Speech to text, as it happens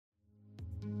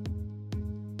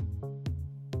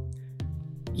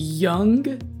Young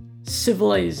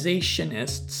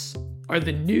civilizationists are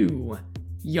the new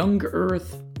young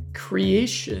Earth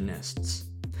creationists.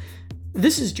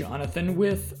 This is Jonathan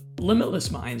with Limitless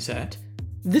Mindset.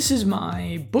 This is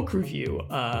my book review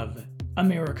of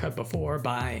America Before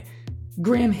by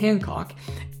Graham Hancock.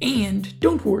 And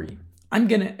don't worry, I'm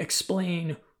going to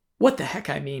explain what the heck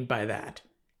I mean by that.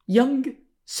 Young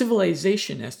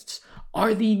civilizationists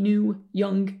are the new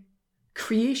young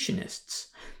creationists.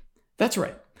 That's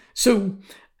right. So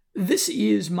this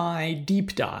is my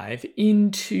deep dive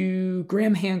into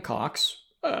Graham Hancock's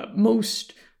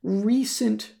most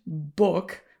recent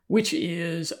book, which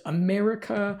is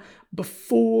America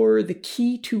Before the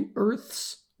Key to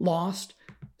Earth's Lost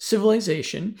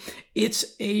Civilization.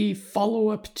 It's a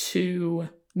follow-up to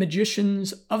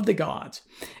Magicians of the Gods.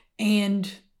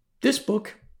 And this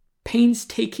book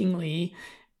painstakingly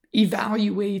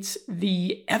evaluates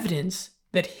the evidence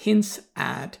that hints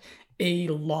at a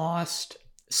lost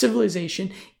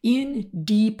civilization in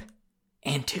deep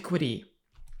antiquity.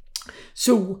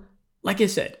 So, like I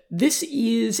said, this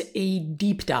is a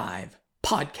deep dive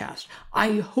podcast.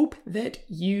 I hope that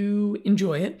you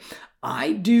enjoy it.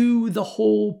 I do the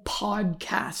whole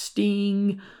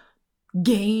podcasting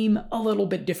game a little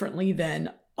bit differently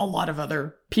than a lot of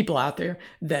other people out there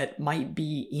that might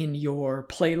be in your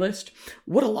playlist.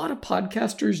 What a lot of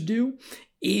podcasters do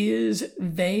is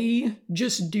they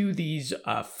just do these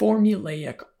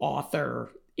formulaic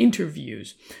author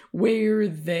interviews where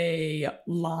they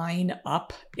line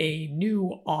up a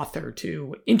new author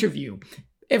to interview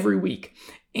every week.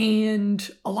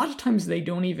 And a lot of times they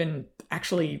don't even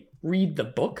actually read the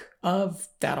book of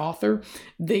that author.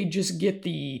 They just get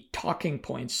the talking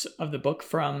points of the book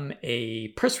from a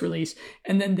press release,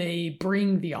 and then they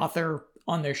bring the author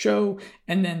on their show,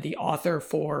 and then the author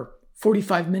for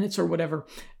 45 minutes or whatever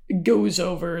goes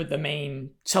over the main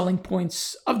selling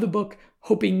points of the book,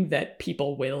 hoping that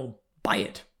people will buy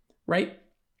it, right?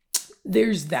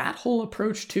 There's that whole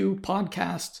approach to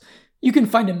podcasts. You can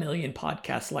find a million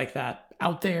podcasts like that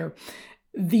out there.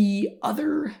 The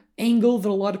other angle that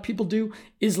a lot of people do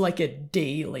is like a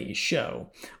daily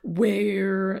show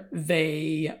where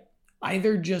they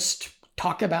either just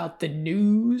talk about the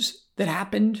news that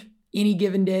happened any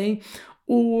given day,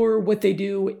 or what they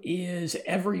do is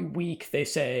every week they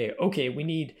say, okay, we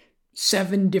need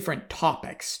 7 different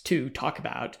topics to talk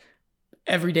about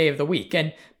every day of the week.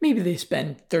 And maybe they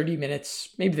spend 30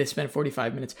 minutes, maybe they spend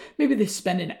 45 minutes, maybe they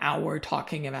spend an hour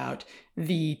talking about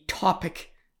the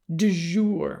topic du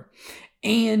jour.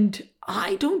 And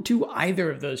I don't do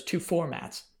either of those two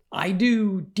formats. I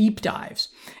do deep dives.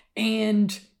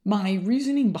 And my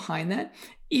reasoning behind that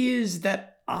is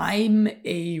that I'm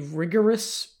a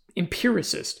rigorous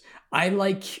empiricist. I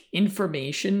like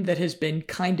information that has been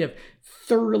kind of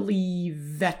thoroughly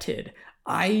vetted.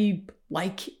 I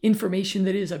like information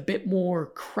that is a bit more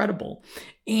credible.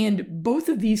 And both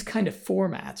of these kind of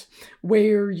formats,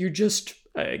 where you're just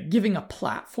giving a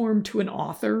platform to an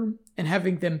author and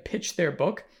having them pitch their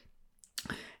book,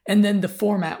 and then the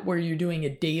format where you're doing a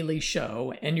daily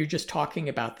show and you're just talking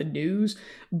about the news,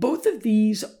 both of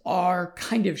these are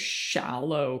kind of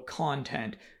shallow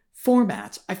content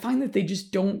formats. I find that they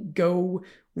just don't go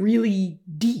really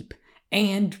deep.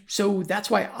 And so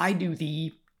that's why I do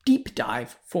the deep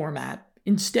dive format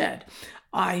instead.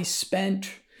 I spent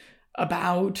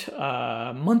about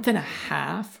a month and a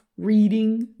half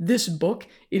reading this book.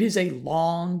 It is a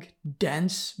long,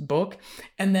 dense book.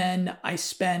 And then I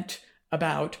spent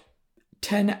about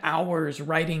 10 hours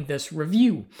writing this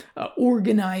review,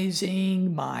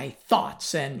 organizing my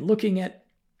thoughts and looking at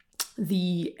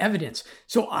the evidence.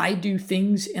 So I do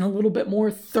things in a little bit more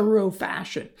thorough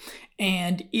fashion.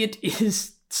 And it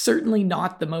is certainly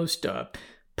not the most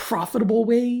profitable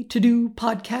way to do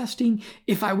podcasting.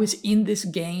 If I was in this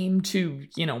game to,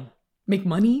 make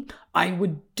money, I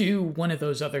would do one of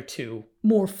those other two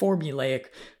more formulaic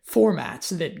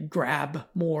formats that grab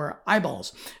more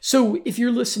eyeballs. So if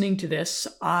you're listening to this,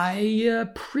 I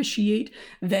appreciate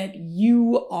that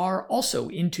you are also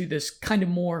into this kind of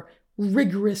more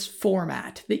rigorous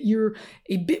format, that you're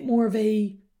a bit more of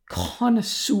a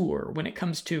connoisseur when it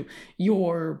comes to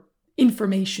your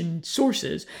information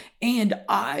sources. And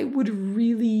I would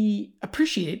really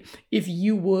appreciate if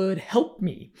you would help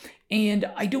me.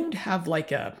 And I don't have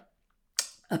like a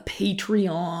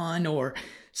Patreon or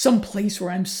some place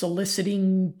where I'm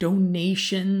soliciting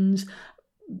donations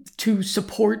to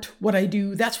support what I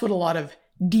do. That's what a lot of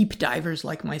deep divers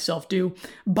like myself do,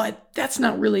 but that's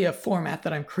not really a format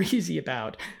that I'm crazy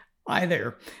about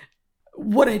either.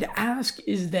 What I'd ask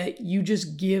is that you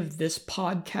just give this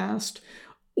podcast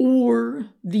or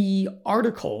the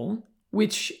article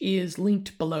which is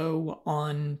linked below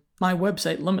on my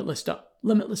website,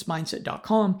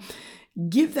 limitlessmindset.com.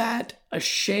 Give that a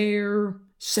share,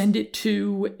 send it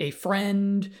to a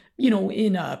friend,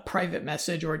 in a private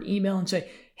message or an email and say,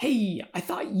 hey, I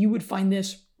thought you would find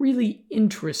this really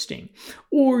interesting.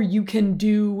 Or you can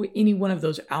do any one of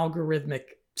those algorithmic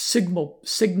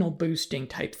signal boosting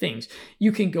type things.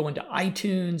 You can go into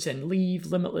iTunes and leave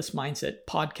Limitless Mindset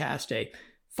Podcast a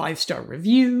 5-star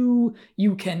review.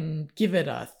 You can give it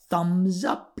a thumbs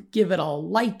up, give it a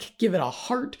like, give it a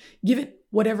heart, give it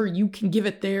whatever you can give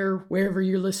it there, wherever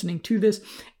you're listening to this.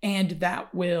 And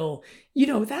that will,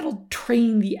 that'll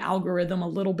train the algorithm a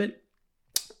little bit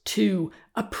to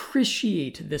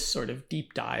appreciate this sort of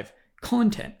deep dive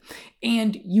content.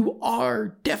 And you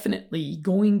are definitely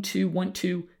going to want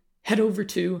to head over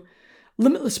to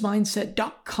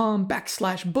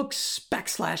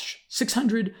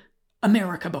limitlessmindset.com/books/600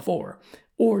 America Before,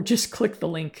 or just click the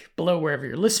link below wherever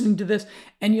you're listening to this,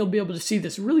 and you'll be able to see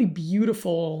this really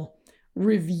beautiful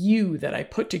review that I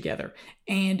put together.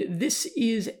 And this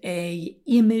is a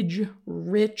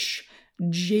image-rich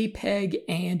JPEG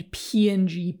and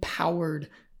PNG powered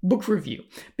book review,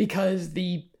 because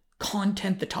the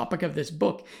content, the topic of this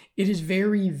book, it is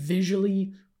very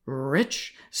visually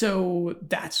rich. So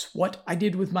that's what I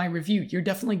did with my review. You're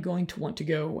definitely going to want to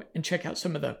go and check out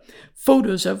some of the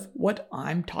photos of what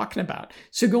I'm talking about.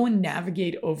 So go and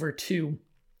navigate over to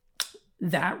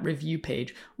that review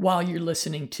page while you're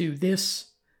listening to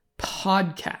this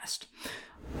podcast.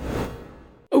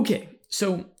 Okay,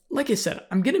 so like I said,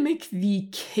 I'm going to make the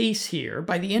case here.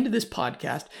 By the end of this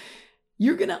podcast,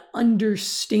 you're going to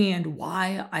understand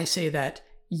why I say that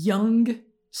young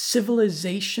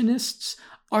civilizationists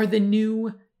are the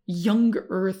new young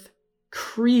Earth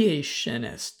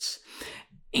creationists.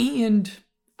 And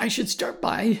I should start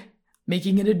by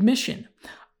making an admission.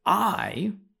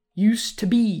 I used to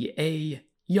be a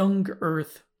young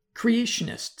Earth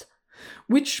creationist,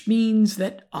 which means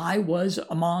that I was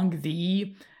among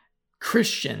the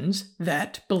Christians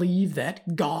that believe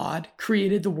that God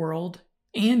created the world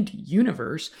and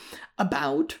universe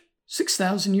about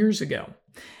 6,000 years ago.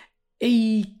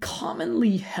 A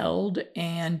commonly held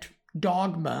and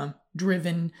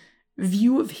dogma-driven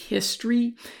view of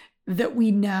history that we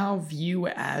now view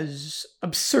as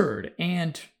absurd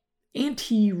and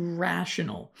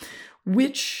anti-rational,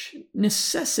 which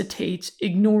necessitates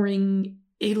ignoring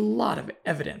a lot of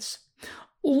evidence.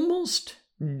 Almost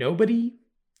nobody,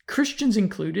 Christians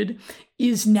included,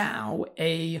 is now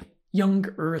a young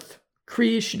Earth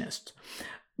creationist.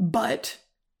 But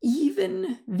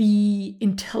even the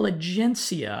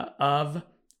intelligentsia of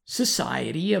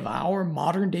society, of our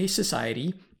modern day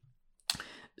society,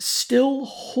 still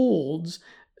holds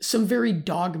some very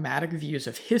dogmatic views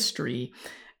of history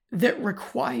that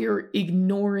require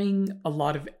ignoring a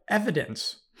lot of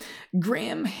evidence.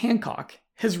 Graham Hancock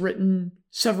has written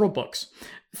several books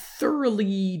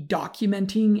thoroughly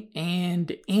documenting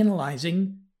and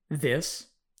analyzing this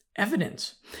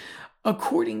evidence.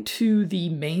 According to the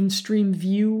mainstream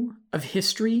view of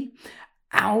history,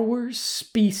 our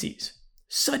species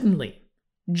suddenly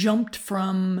jumped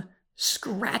from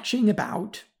scratching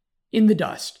about in the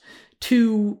dust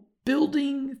to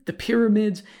building the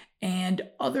pyramids and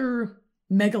other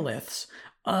megaliths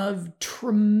of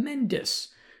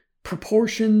tremendous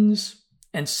proportions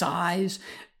and size,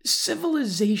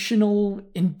 civilizational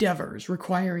endeavors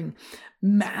requiring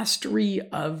mastery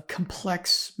of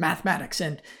complex mathematics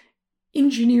and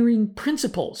engineering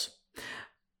principles.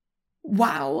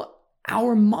 While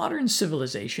our modern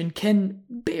civilization can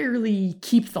barely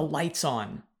keep the lights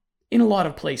on in a lot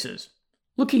of places,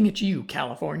 looking at you,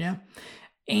 California,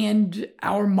 and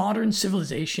our modern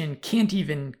civilization can't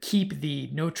even keep the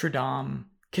Notre Dame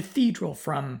Cathedral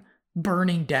from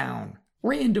burning down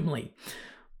randomly.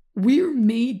 We're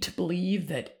made to believe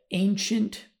that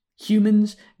ancient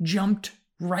humans jumped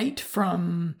right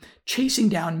from chasing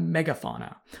down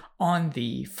megafauna on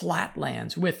the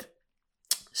flatlands with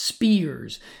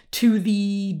spears to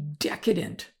the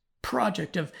decadent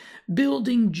project of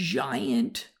building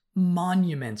giant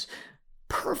monuments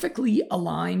perfectly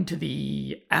aligned to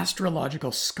the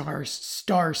astrological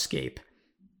starscape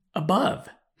above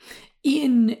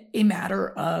in a matter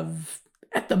of,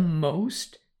 at the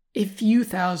most, a few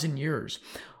thousand years,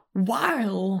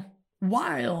 while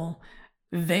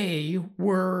they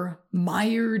were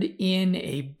mired in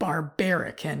a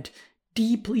barbaric and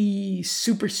deeply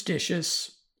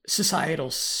superstitious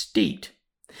societal state.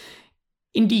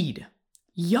 Indeed,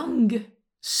 young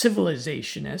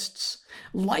civilizationists,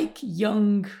 like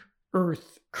young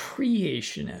Earth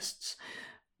creationists,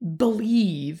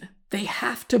 they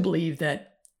have to believe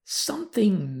that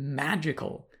something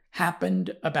magical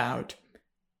happened about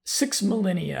 6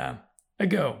 millennia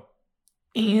ago.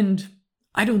 And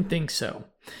I don't think so.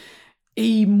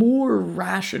 A more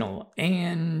rational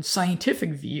and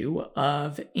scientific view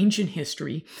of ancient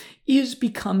history is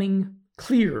becoming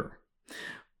clearer,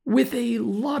 with a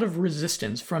lot of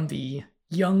resistance from the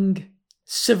young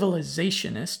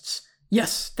civilizationists.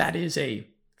 Yes, that is a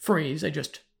phrase I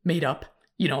just made up.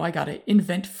 I gotta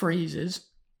invent phrases.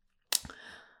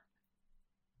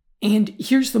 And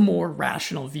here's the more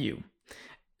rational view,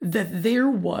 that there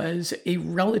was a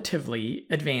relatively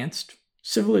advanced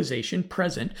civilization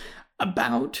present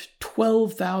about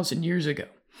 12,000 years ago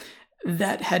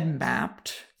that had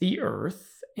mapped the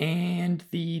Earth and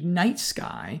the night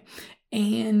sky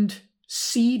and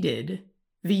seeded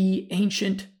the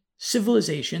ancient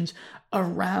civilizations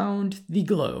around the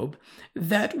globe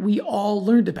that we all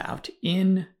learned about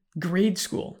in grade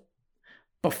school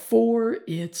before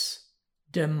its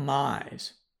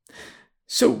demise.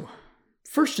 So,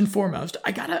 first and foremost,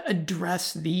 I gotta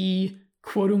address the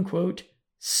quote-unquote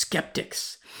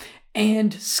skeptics.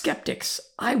 And skeptics,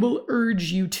 I will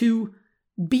urge you to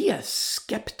be a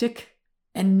skeptic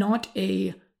and not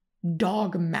a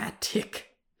dogmatic.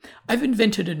 I've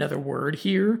invented another word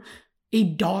here, a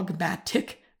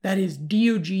dogmatic. That is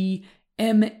dogmatik.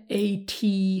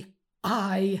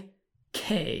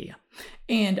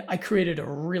 And I created a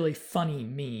really funny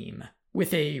meme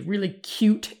with a really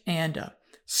cute and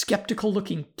skeptical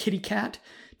looking kitty cat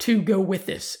to go with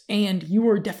this. And you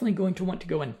are definitely going to want to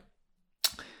go and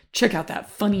check out that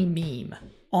funny meme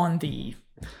on the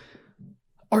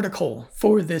article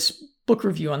for this book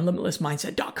review on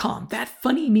limitlessmindset.com. That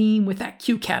funny meme with that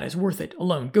cute cat is worth it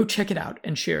alone. Go check it out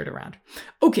and share it around.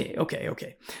 Okay.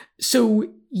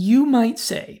 So you might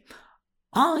say,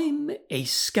 I'm a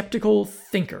skeptical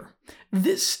thinker.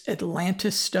 This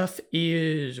Atlantis stuff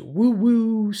is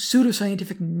woo-woo,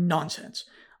 pseudoscientific nonsense.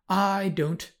 I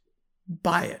don't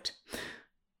buy it.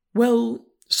 Well,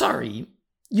 sorry,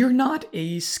 you're not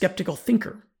a skeptical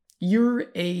thinker. You're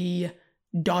a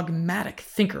dogmatic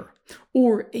thinker,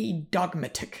 or a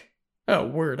dogmatic, a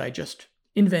word I just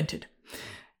invented.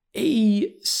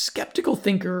 A skeptical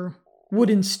thinker would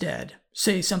instead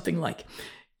say something like,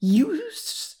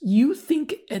 you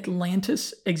think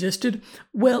Atlantis existed?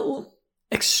 Well,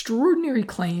 extraordinary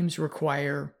claims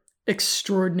require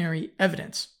extraordinary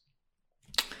evidence.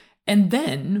 And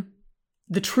then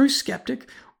the true skeptic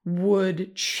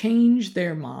would change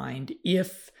their mind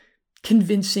if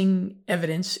convincing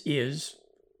evidence is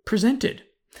presented.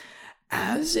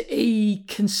 As a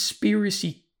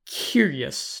conspiracy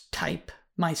curious type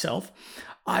myself,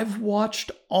 I've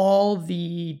watched all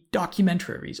the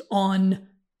documentaries on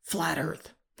Flat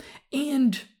Earth,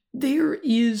 and there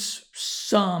is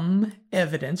some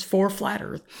evidence for Flat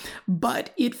Earth,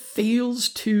 but it fails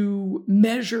to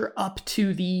measure up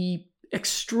to the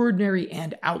extraordinary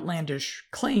and outlandish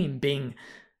claim being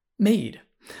made.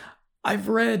 I've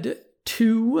read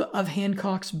 2 of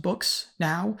Hancock's books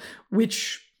now,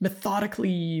 which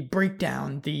methodically break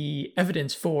down the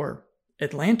evidence for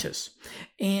Atlantis,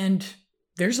 and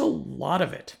there's a lot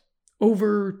of it,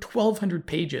 over 1,200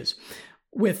 pages,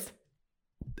 with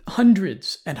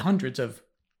hundreds and hundreds of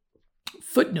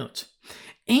footnotes.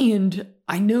 And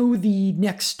I know the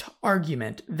next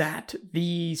argument that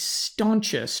the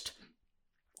staunchest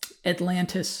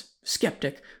Atlantis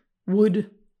skeptic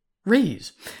would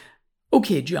raise.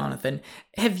 Okay, Jonathan,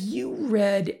 have you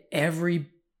read every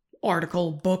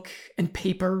article, book, and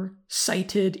paper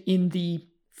cited in the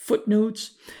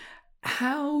footnotes?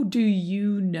 How do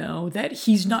you know that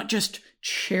he's not just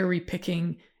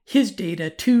cherry-picking his data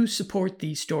to support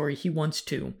the story he wants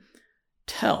to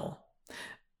tell?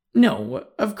 No,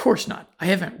 of course not. I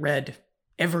haven't read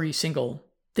every single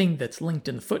thing that's linked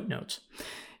in the footnotes.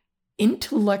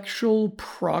 Intellectual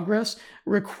progress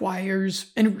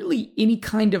requires, and really any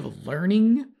kind of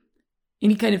learning,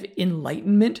 any kind of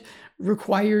enlightenment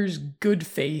requires good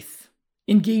faith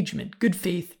engagement, good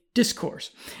faith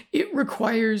discourse. It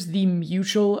requires the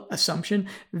mutual assumption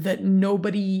that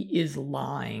nobody is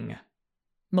lying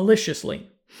maliciously.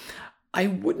 I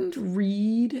wouldn't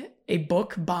read a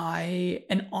book by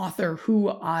an author who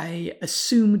I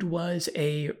assumed was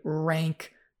a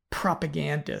rank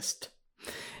propagandist.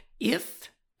 If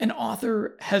an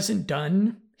author hasn't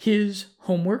done his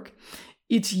homework,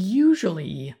 it's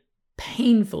usually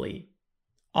painfully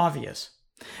obvious.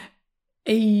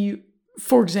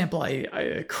 For example,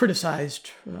 I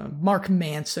criticized Mark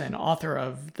Manson, author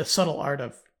of The Subtle Art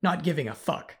of Not Giving a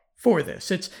Fuck, for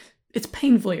this. It's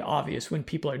painfully obvious when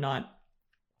people are not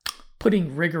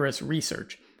putting rigorous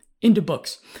research into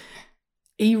books.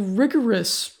 A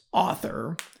rigorous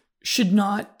author should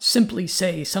not simply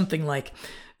say something like,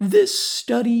 "This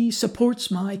study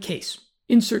supports my case.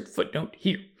 Insert footnote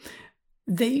here."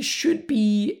 They should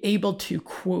be able to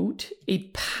quote a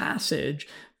passage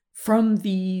from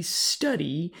the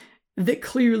study that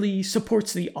clearly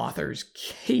supports the author's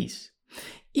case.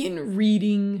 In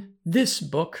reading this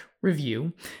book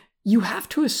review, you have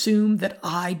to assume that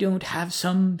I don't have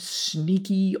some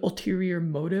sneaky ulterior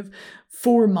motive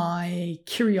for my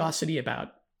curiosity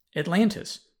about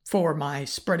Atlantis, for my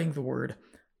spreading the word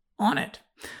on it.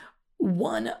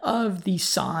 One of the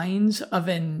signs of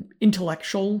an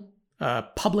intellectual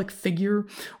public figure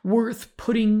worth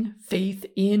putting faith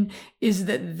in is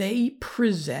that they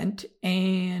present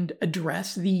and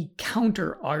address the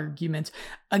counter arguments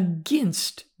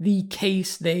against the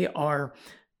case they are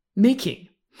making.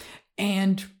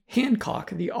 And Hancock,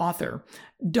 the author,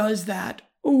 does that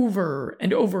over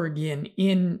and over again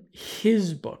in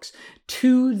his books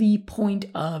to the point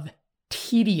of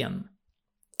tedium.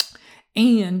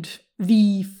 And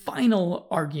the final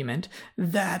argument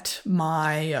that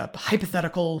my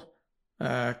hypothetical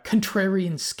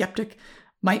contrarian skeptic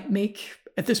might make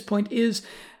at this point is,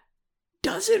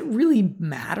 does it really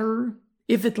matter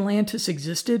if Atlantis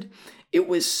existed? It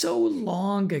was so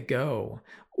long ago.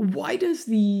 Why does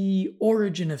the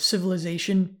origin of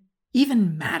civilization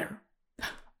even matter?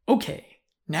 Okay,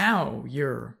 now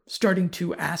you're starting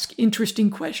to ask interesting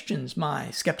questions,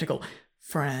 my skeptical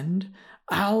friend.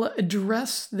 I'll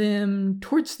address them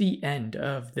towards the end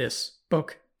of this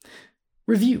book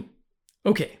review.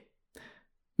 Okay,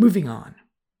 moving on.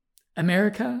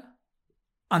 America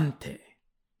ante.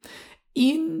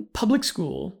 In public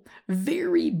school,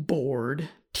 very bored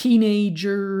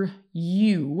teenager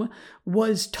you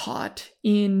was taught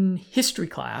in history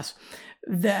class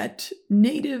that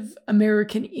Native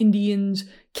American Indians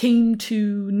came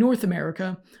to North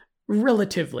America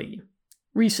relatively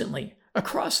recently,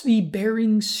 across the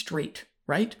Bering Strait,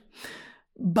 right?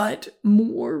 But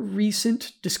more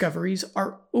recent discoveries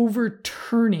are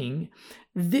overturning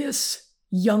this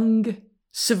young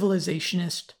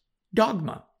civilizationist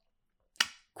dogma.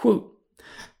 Quote,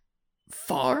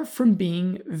 "Far from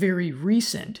being very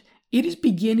recent, it is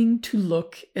beginning to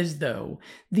look as though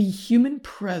the human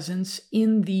presence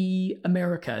in the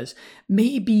Americas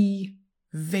may be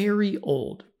very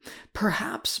old,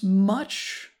 perhaps more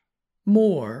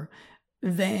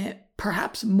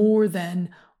than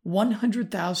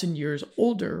 100,000 years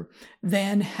older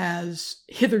than has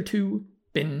hitherto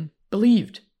been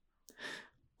believed.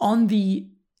 On the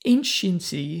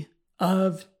anciency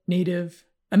of Native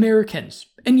Americans."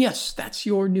 And yes, that's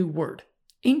your new word,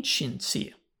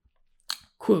 anciency.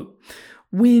 Quote,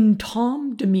 "When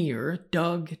Tom Demir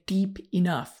dug deep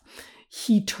enough,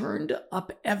 he turned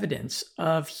up evidence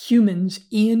of humans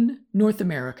in North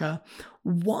America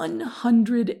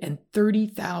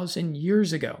 130,000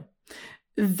 years ago.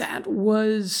 That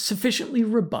was sufficiently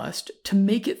robust to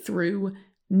make it through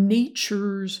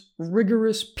Nature's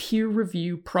rigorous peer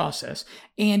review process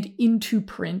and into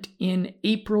print in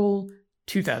April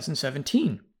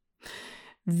 2017.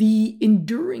 The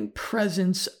enduring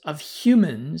presence of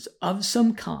humans of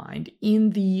some kind in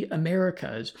the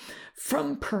Americas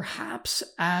from perhaps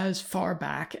as far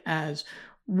back as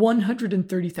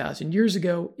 130,000 years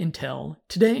ago until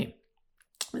today.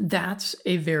 That's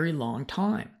a very long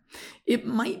time. It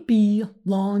might be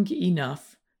long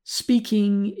enough,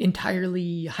 speaking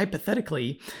entirely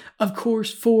hypothetically, of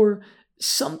course, for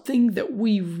something that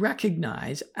we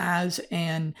recognize as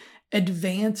an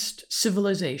advanced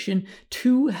civilization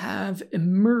to have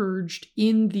emerged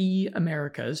in the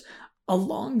Americas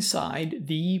alongside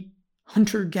the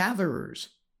hunter-gatherers.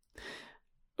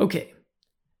 Okay,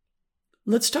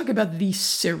 let's talk about the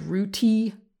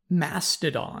Ceruti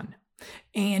mastodon.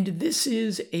 And this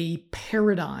is a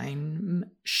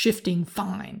paradigm-shifting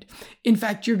find. In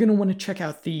fact, you're going to want to check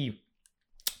out the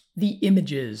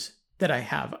images that I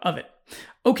have of it.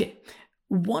 Okay,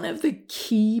 one of the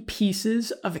key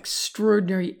pieces of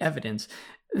extraordinary evidence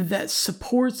that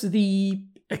supports the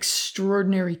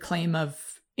extraordinary claim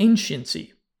of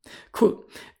anciency.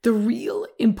 Quote, "The real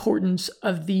importance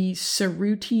of the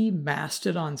Ceruti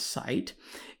mastodon site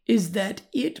is that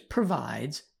it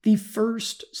provides the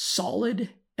first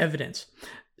solid evidence,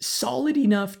 solid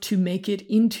enough to make it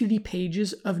into the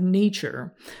pages of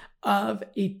Nature, of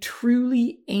a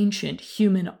truly ancient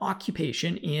human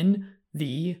occupation in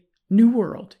the New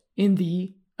World, in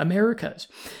the Americas.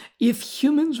 If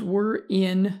humans were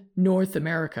in North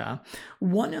America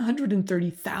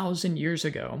 130,000 years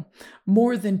ago,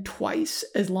 more than twice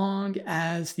as long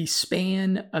as the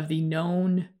span of the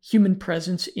known human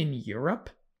presence in Europe,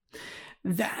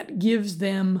 that gives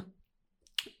them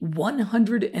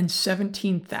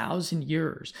 117,000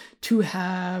 years to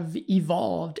have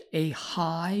evolved a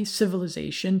high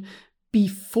civilization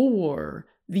before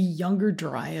the Younger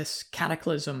Dryas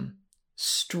cataclysm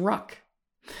struck.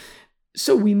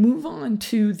 So we move on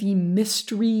to the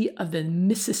mystery of the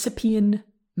Mississippian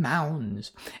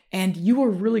mounds. And you are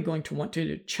really going to want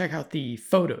to check out the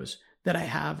photos that I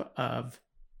have of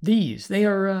these. They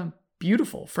are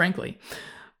beautiful, frankly.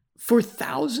 For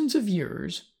thousands of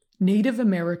years, Native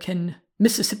American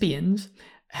Mississippians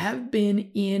have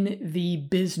been in the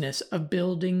business of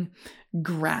building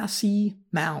grassy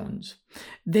mounds.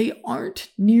 They aren't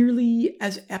nearly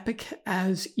as epic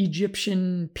as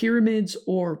Egyptian pyramids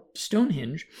or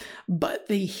Stonehenge, but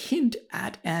they hint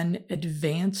at an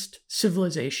advanced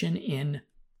civilization in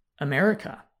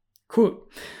America.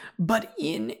 Quote, but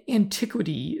in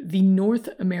antiquity, the North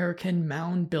American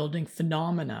mound building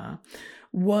phenomena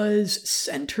was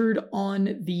centered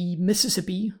on the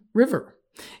Mississippi River.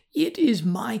 It is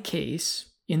my case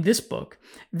in this book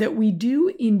that we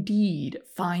do indeed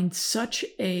find such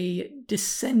a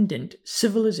descendant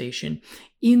civilization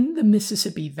in the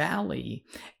Mississippi Valley,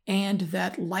 and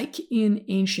that, like in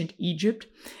ancient Egypt,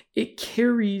 it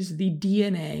carries the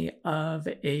DNA of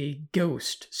a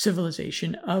ghost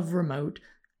civilization of remote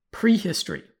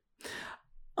prehistory.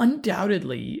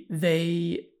 Undoubtedly,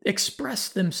 they express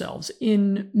themselves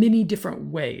in many different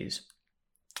ways.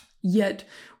 Yet,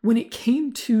 when it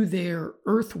came to their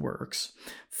earthworks,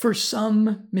 for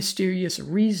some mysterious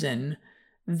reason,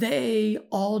 they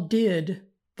all did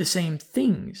the same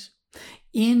things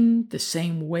in the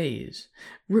same ways,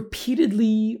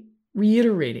 repeatedly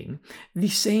reiterating the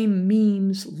same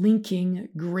memes linking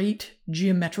great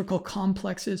geometrical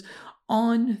complexes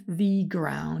on the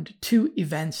ground to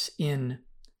events in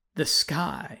the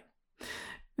sky.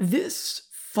 This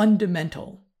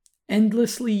fundamental,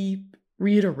 endlessly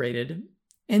reiterated,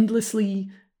 endlessly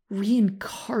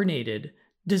reincarnated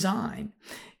design,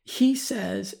 he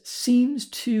says, seems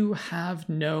to have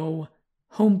no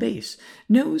home base,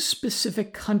 no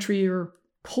specific country or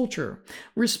culture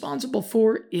responsible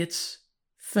for its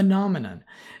phenomenon.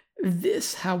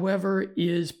 This, however,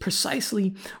 is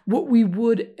precisely what we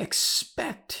would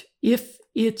expect if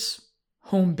its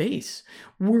home base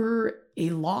were a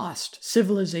lost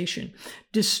civilization,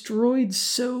 destroyed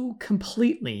so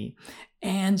completely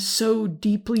and so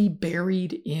deeply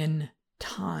buried in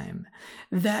time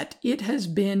that it has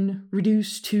been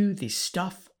reduced to the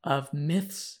stuff of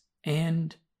myths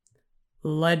and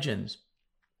legends.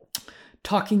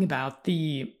 Talking about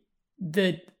the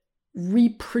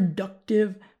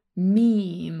reproductive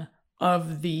meme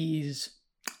of these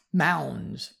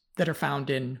mounds that are found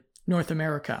in North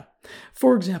America.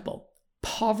 For example,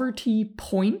 Poverty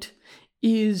Point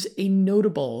is a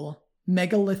notable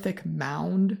megalithic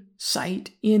mound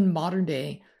site in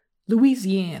modern-day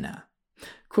Louisiana.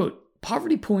 Quote,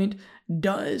 Poverty Point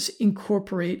does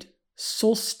incorporate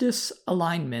solstice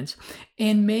alignments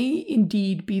and may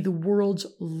indeed be the world's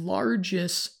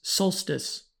largest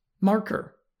solstice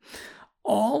marker.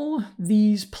 All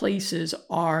these places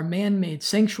are man-made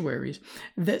sanctuaries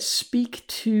that speak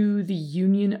to the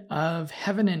union of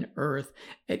heaven and earth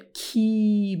at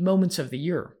key moments of the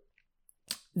year.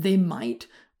 They might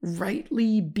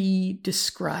rightly be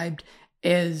described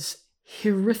as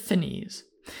hierophanies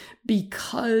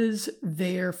because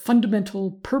their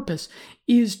fundamental purpose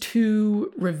is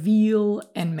to reveal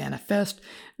and manifest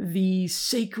the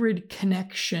sacred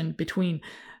connection between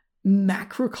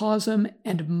macrocosm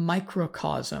and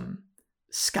microcosm,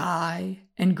 sky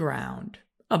and ground,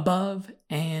 above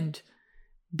and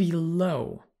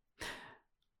below.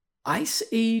 Ice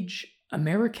Age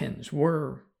Americans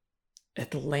were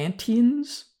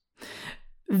Atlanteans.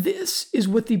 This is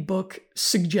what the book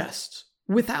suggests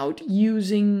without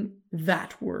using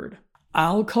that word.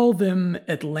 I'll call them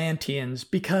Atlanteans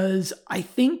because I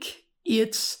think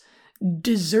it's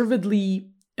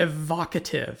deservedly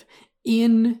evocative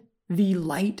in the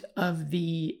light of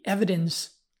the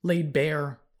evidence laid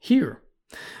bare here.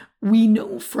 We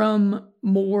know from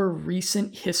more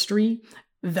recent history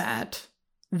that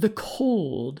the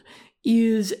cold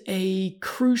is a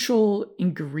crucial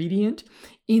ingredient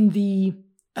in the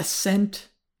ascent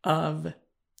of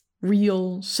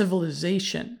real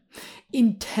civilization.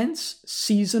 Intense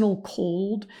seasonal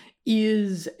cold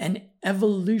is an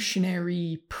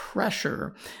evolutionary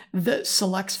pressure that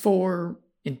selects for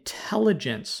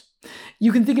intelligence.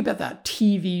 You can think about that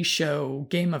TV show,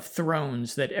 Game of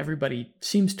Thrones, that everybody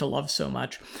seems to love so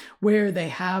much, where they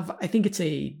have, I think it's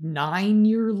a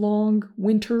 9-year-long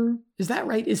winter. Is that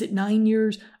right? Is it 9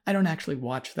 years? I don't actually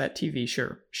watch that TV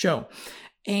show.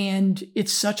 And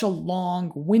it's such a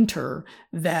long winter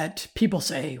that people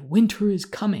say winter is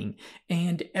coming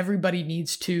and everybody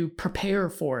needs to prepare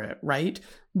for it, right?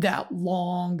 That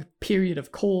long period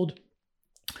of cold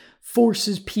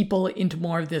forces people into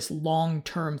more of this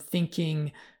long-term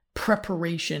thinking,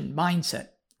 preparation mindset,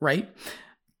 right?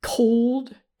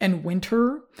 Cold and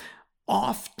winter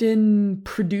often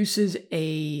produces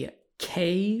a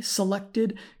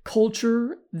K-selected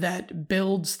culture that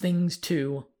builds things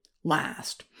to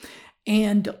last.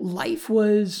 And life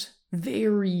was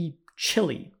very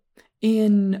chilly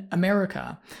in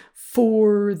America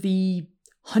for the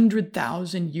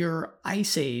 100,000-year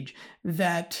ice age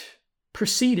that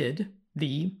preceded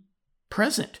the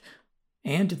present.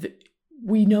 And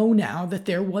we know now that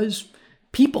there was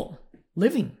people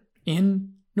living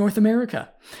in North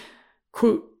America.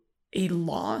 Quote, a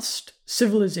lost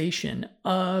civilization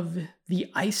of the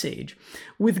Ice Age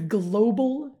with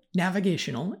global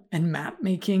navigational and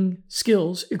map-making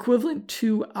skills equivalent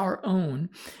to our own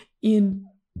in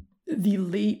the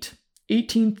late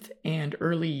 18th and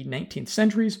early 19th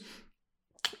centuries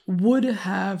would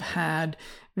have had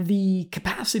the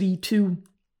capacity to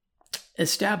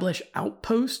establish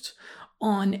outposts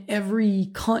on every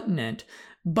continent,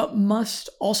 but must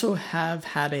also have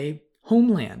had a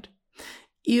homeland.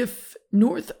 If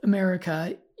North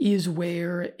America is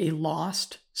where a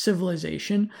lost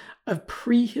civilization of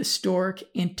prehistoric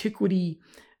antiquity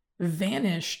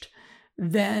vanished,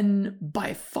 then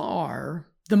by far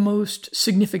the most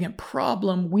significant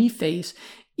problem we face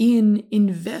in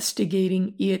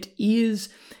investigating it is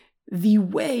the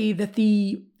way that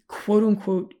the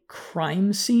quote-unquote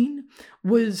crime scene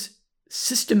was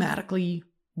systematically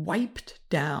wiped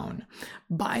down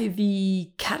by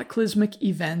the cataclysmic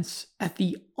events at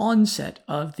the onset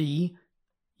of the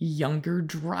Younger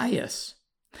Dryas.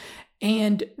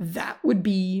 And that would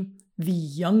be the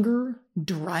Younger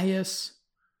Dryas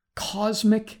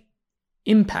cosmic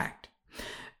impact.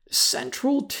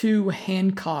 Central to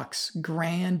Hancock's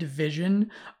grand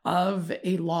vision of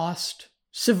a lost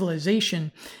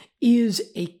civilization is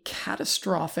a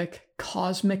catastrophic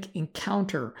cosmic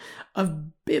encounter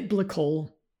of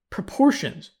biblical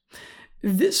proportions.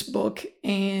 This book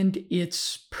and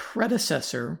its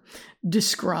predecessor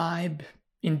describe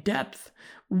in depth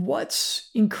what's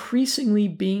increasingly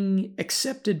being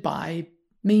accepted by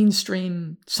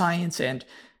mainstream science and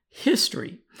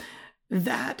history,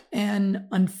 that an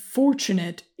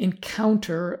unfortunate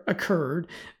encounter occurred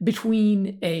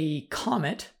between a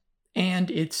comet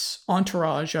and its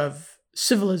entourage of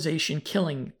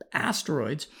civilization-killing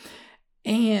asteroids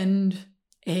and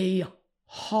a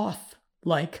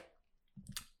Hoth-like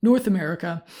North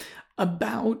America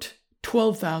about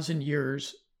 12,000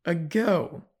 years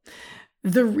ago.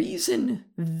 The reason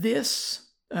this,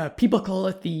 people call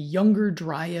it the Younger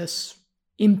Dryas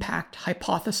impact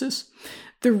hypothesis,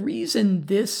 the reason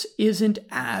this isn't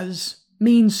as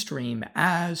mainstream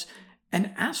as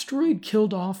an asteroid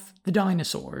killed off the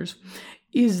dinosaurs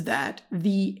is that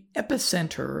the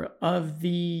epicenter of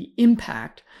the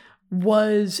impact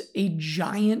was a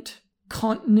giant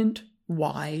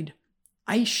continent-wide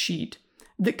ice sheet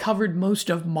that covered most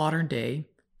of modern-day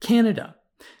Canada.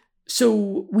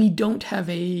 So we don't have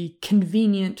a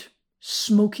convenient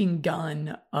smoking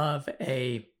gun of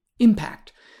a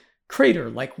impact crater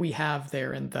like we have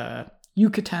there in the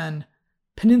Yucatan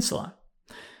Peninsula.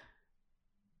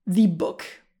 The book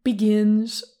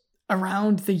begins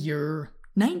around the year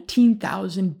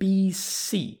 19,000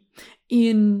 BC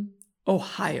in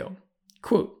Ohio.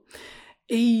 Quote,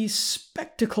 a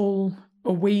spectacle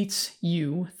awaits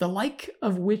you, the like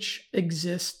of which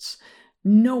exists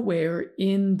nowhere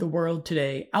in the world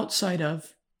today outside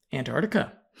of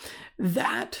Antarctica.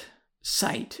 That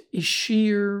sight is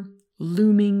sheer,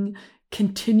 looming,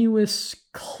 continuous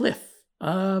cliff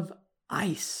of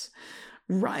ice,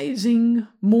 rising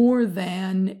more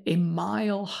than a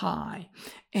mile high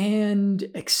and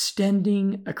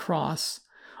extending across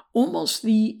almost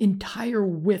the entire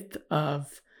width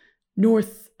of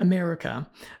North America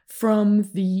from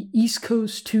the East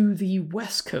Coast to the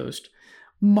West Coast,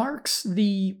 marks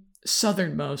the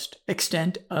southernmost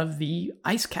extent of the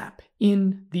ice cap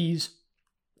in these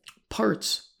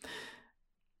parts.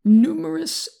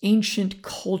 Numerous ancient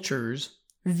cultures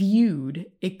viewed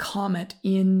a comet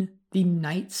in the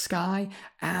night sky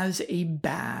as a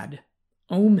bad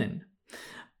omen.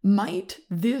 Might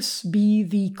this be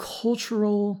the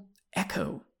cultural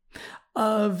echo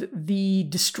of the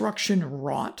destruction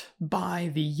wrought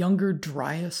by the Younger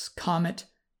Dryas comet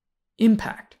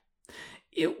impact?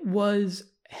 It was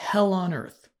hell on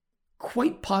earth,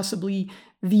 quite possibly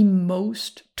the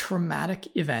most traumatic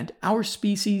event our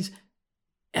species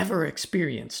ever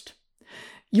experienced.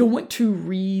 You'll want to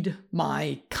read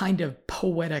my kind of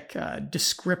poetic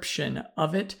description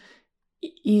of it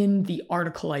in the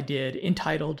article I did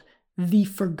entitled The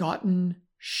Forgotten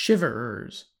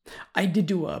Shiverers. I did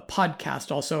do a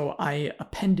podcast also. I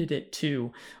appended it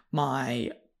to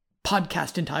my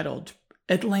podcast entitled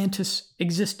Atlantis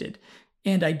Existed,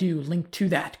 and I do link to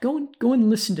that. Go and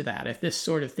listen to that if this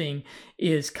sort of thing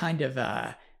is kind of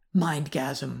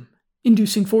mindgasm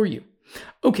inducing for you.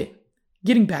 Okay,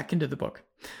 getting back into the book.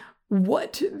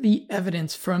 What the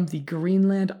evidence from the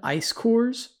Greenland ice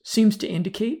cores seems to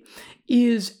indicate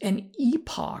is an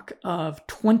epoch of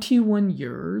 21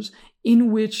 years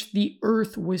in which the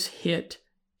Earth was hit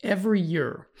every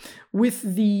year,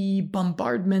 with the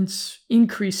bombardments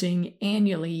increasing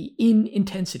annually in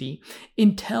intensity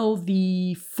until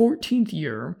the 14th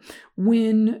year,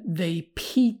 when they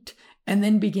peaked and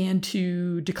then began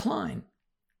to decline,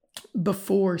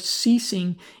 before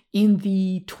ceasing in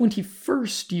the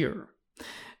 21st year.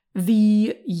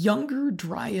 The Younger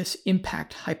Dryas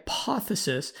impact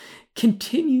hypothesis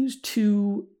continues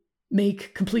to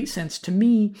make complete sense to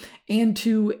me and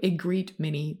to a great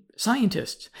many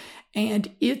scientists,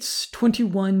 and its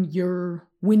 21-year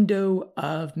window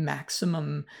of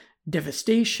maximum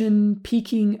devastation,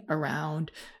 peaking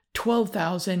around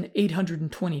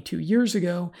 12,822 years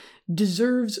ago,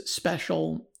 deserves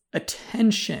special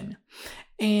attention.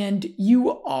 And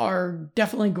you are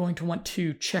definitely going to want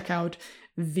to check out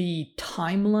the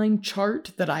timeline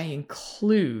chart that I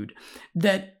include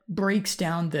that breaks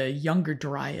down the Younger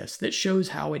Dryas, that shows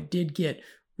how it did get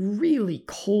really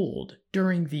cold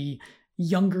during the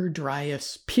Younger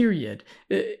Dryas period.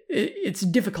 It's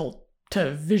difficult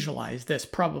to visualize this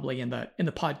probably in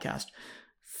the podcast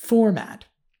format.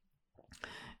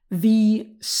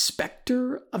 The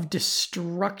specter of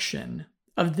destruction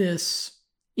of this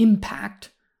impact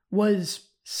was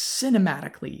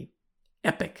cinematically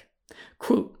epic.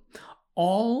 Quote,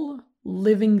 all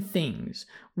living things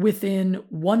within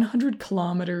 100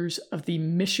 kilometers of the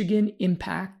Michigan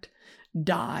impact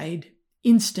died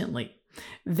instantly.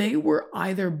 They were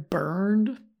either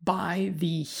burned by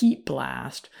the heat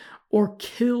blast or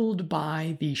killed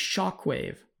by the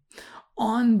shockwave.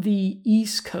 On the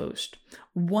East Coast,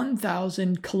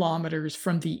 1,000 kilometers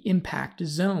from the impact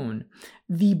zone,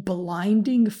 the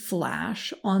blinding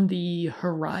flash on the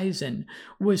horizon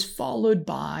was followed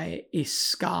by a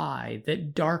sky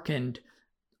that darkened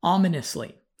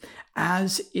ominously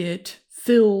as it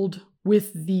filled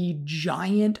with the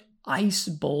giant ice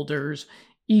boulders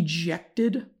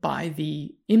ejected by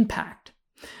the impact.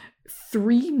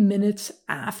 3 minutes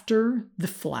after the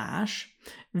flash,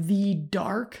 the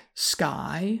dark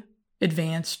sky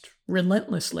advanced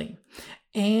relentlessly,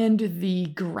 and the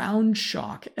ground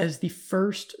shock as the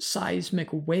first seismic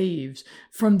waves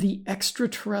from the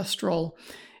extraterrestrial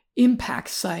impact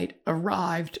site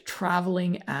arrived,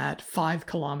 traveling at 5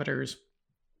 kilometers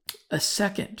a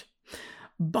second.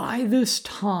 By this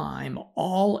time,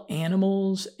 all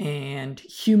animals and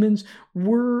humans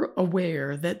were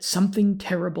aware that something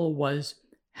terrible was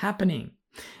happening.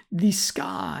 The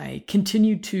sky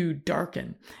continued to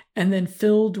darken and then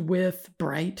filled with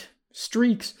bright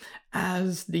streaks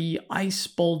as the ice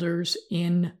boulders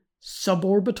in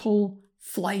suborbital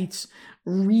flights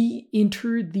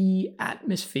re-entered the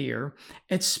atmosphere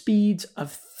at speeds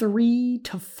of 3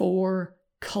 to 4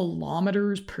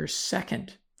 kilometers per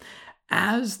second.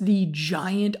 As the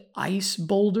giant ice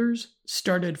boulders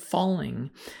started falling,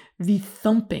 the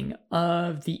thumping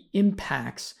of the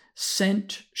impacts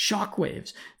sent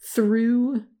shockwaves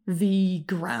through the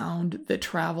ground that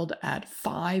traveled at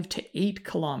 5 to 8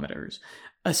 kilometers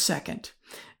a second.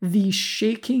 The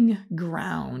shaking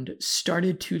ground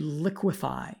started to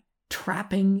liquefy,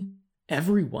 trapping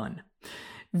everyone.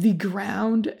 The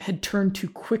ground had turned to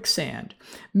quicksand,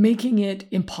 making it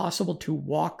impossible to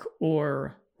walk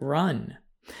or run.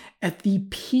 At the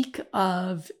peak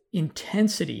of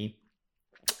intensity,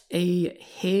 a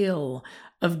hail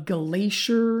of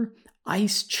glacier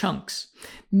ice chunks,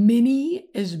 many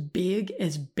as big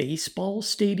as baseball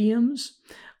stadiums,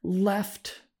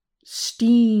 left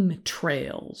steam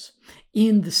trails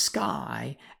in the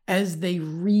sky as they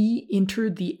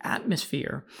re-entered the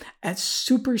atmosphere at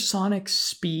supersonic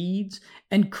speeds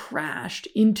and crashed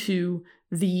into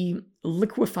the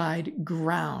liquefied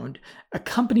ground,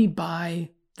 accompanied by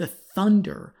the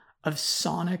thunder of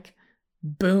sonic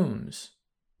booms.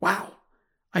 Wow.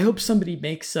 I hope somebody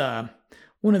makes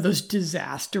one of those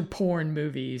disaster porn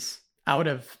movies out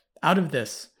of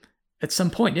this at some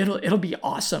point. It'll be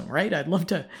awesome, right? I'd love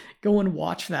to go and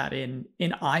watch that in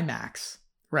IMAX,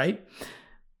 right?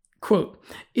 Quote,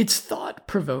 "It's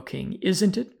thought-provoking,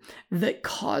 isn't it, that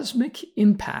cosmic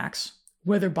impacts,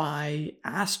 whether by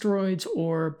asteroids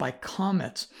or by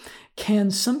comets,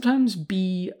 can sometimes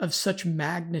be of such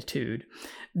magnitude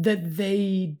that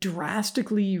they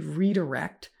drastically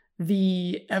redirect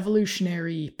the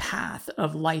evolutionary path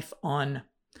of life on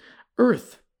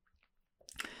Earth."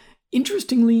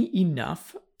 Interestingly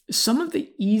enough, some of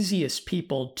the easiest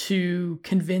people to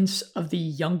convince of the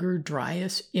Younger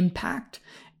Dryas impact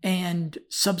and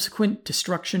subsequent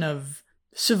destruction of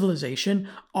civilization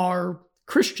are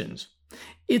Christians.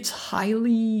 It's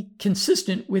highly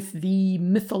consistent with the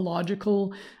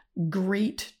mythological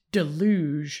Great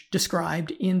Deluge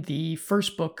described in the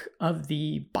first book of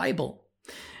the Bible.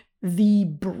 The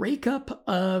breakup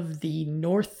of the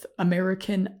North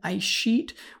American ice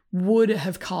sheet would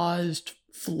have caused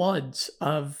floods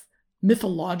of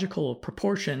mythological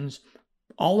proportions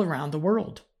all around the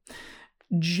world.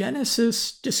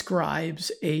 Genesis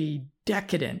describes a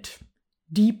decadent,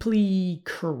 deeply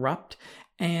corrupt,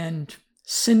 and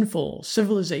sinful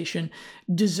civilization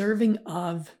deserving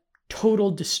of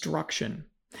total destruction.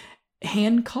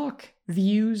 Hancock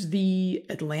views the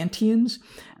Atlanteans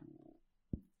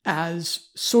as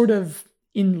sort of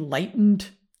enlightened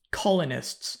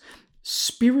colonists,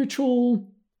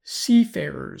 spiritual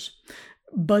seafarers,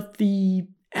 but the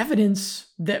evidence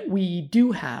that we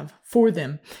do have for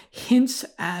them hints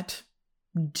at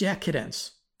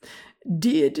decadence.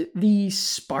 Did the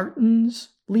Spartans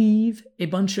leave a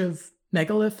bunch of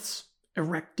megaliths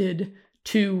erected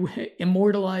to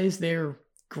immortalize their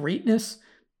greatness?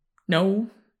 No,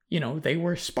 they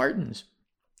were Spartans.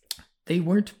 They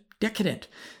weren't decadent.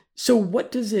 So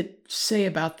what does it say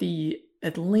about the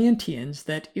Atlanteans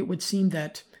that it would seem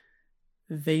that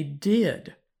they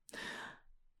did?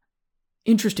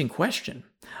 Interesting question.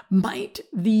 Might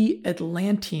the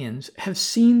Atlanteans have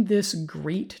seen this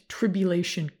great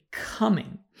tribulation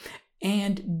coming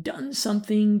and done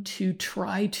something to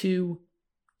try to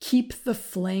keep the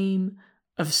flame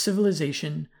of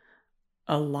civilization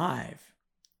alive?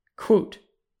 Quote,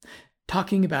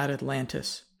 talking about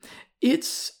Atlantis,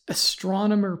 "Its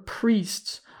astronomer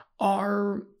priests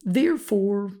are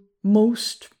therefore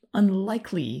most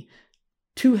unlikely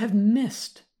to have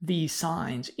missed these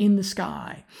signs in the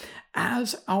sky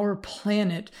as our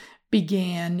planet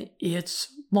began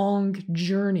its long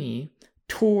journey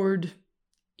toward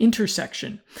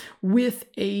intersection with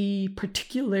a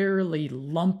particularly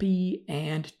lumpy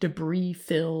and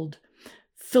debris-filled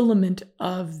filament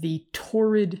of the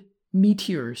torrid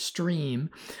meteor stream,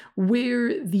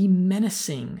 where the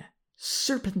menacing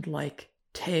serpent-like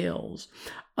tails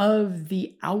of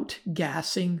the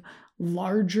outgassing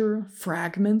larger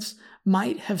fragments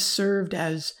might have served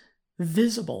as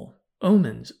visible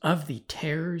omens of the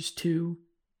terrors to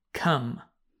come."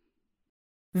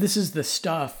 This is the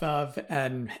stuff of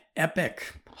an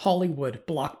epic Hollywood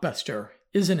blockbuster,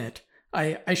 isn't it?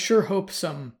 I sure hope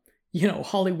some,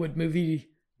 Hollywood movie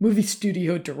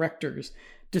studio directors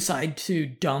decide to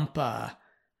dump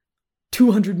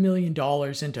 $200 million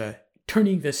into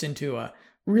turning this into a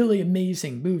really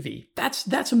amazing movie.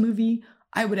 That's a movie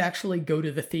I would actually go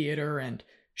to the theater and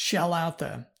shell out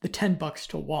the $10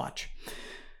 to watch.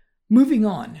 Moving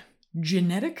on,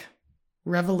 genetic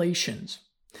revelations.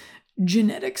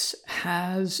 Genetics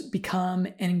has become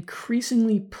an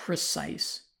increasingly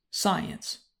precise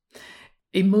science.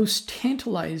 A most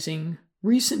tantalizing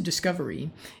recent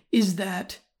discovery is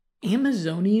that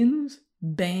Amazonians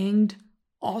banged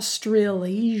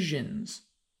Australasians.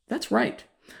 That's right.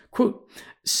 Quote,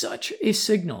 "Such a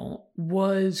signal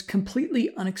was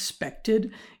completely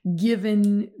unexpected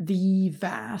given the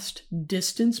vast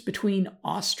distance between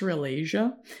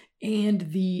Australasia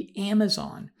and the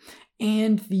Amazon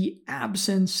and the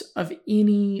absence of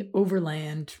any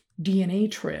overland DNA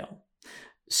trail.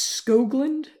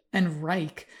 Skoglund and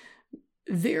Reich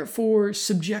therefore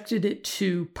subjected it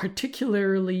to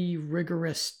particularly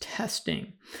rigorous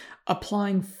testing,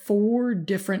 applying 4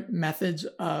 different methods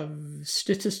of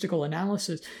statistical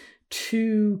analysis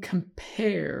to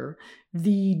compare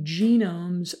the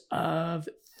genomes of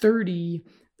 30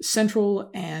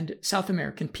 Central and South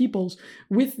American peoples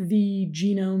with the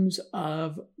genomes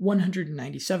of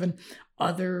 197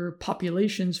 other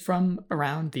populations from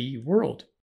around the world.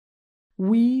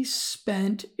 We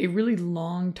spent a really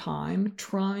long time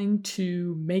trying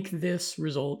to make this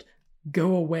result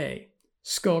go away,"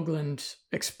 Skoglund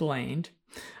explained,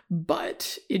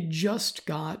 "but it just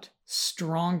got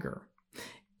stronger.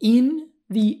 In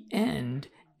the end,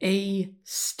 a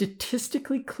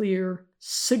statistically clear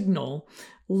signal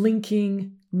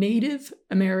linking Native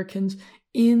Americans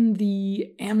in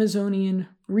the Amazonian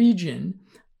region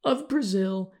of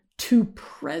Brazil to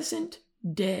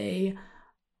present-day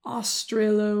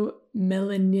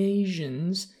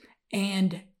Australo-Melanesians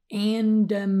and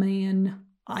Andaman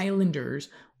Islanders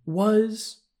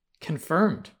was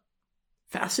confirmed.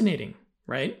 Fascinating,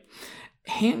 right?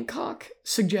 Hancock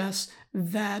suggests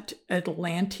that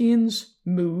Atlanteans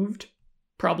moved,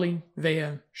 probably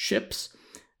via ships,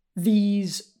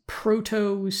 these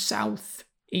Proto-South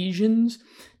Asians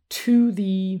to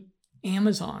the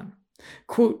Amazon.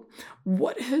 Quote,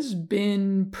 what has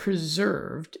been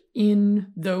preserved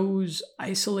in those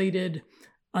isolated,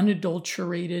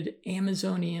 unadulterated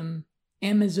Amazonian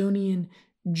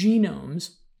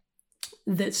genomes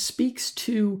that speaks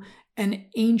to an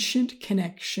ancient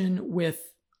connection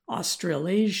with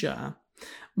Australasia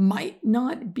might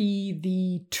not be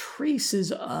the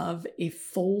traces of a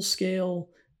full-scale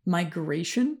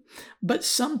migration, but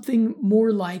something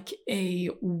more like a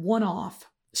one-off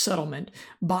settlement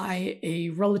by a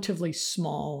relatively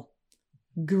small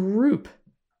group.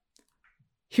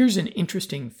 Here's an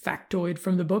interesting factoid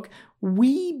from the book.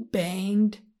 We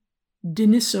banged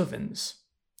Denisovans.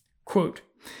 Quote,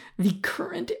 the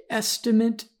current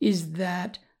estimate is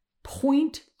that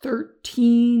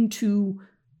 0.13 to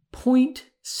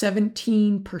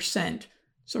 0.17%,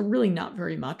 so really not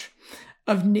very much,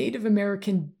 of Native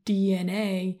American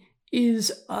DNA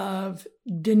is of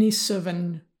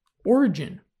Denisovan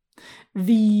origin.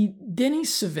 The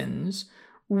Denisovans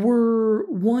were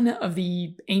one of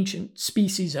the ancient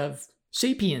species of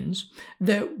sapiens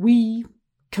that we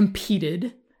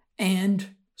competed and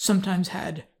sometimes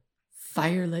had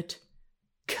firelit,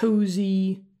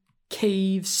 cozy,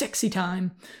 cave, sexy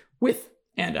time with.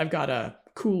 And I've got a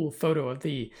cool photo of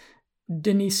the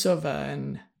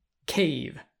Denisovan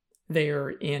cave there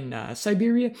in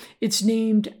Siberia. It's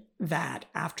named that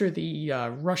after the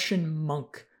Russian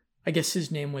monk. I guess his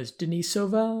name was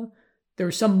Denisova. There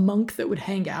was some monk that would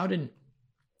hang out and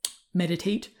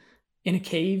meditate in a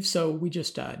cave, so we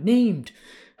just named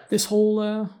this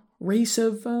whole race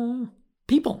of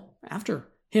people after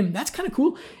him. That's kind of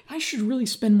cool. I should really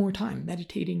spend more time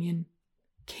meditating in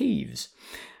caves.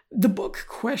 The book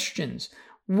questions,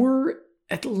 were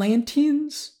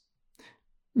Atlanteans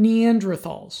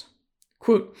Neanderthals?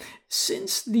 Quote,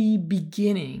 since the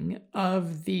beginning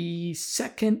of the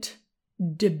second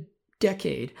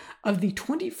decade of the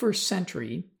 21st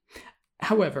century,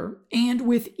 however, and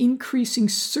with increasing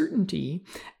certainty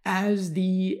as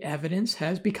the evidence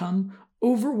has become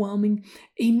overwhelming,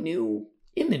 a new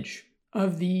image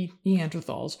of the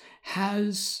Neanderthals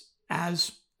has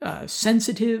as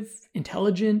sensitive,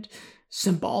 intelligent,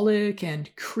 symbolic,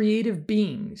 and creative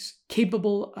beings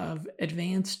capable of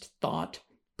advanced thought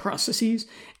processes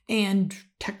and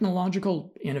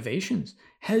technological innovations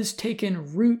has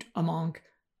taken root among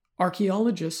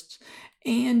archaeologists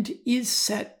and is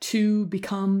set to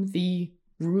become the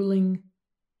ruling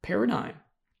paradigm.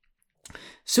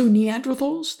 So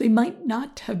Neanderthals, they might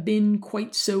not have been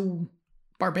quite so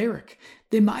barbaric.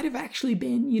 They might have actually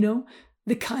been,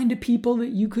 the kind of people that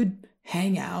you could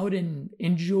hang out and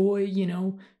enjoy,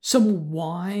 some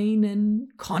wine and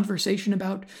conversation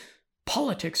about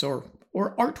politics or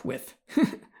art with.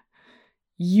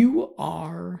 You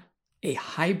are a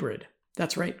hybrid.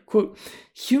 That's right. Quote,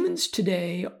 humans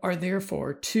today are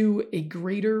therefore, to a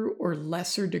greater or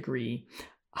lesser degree,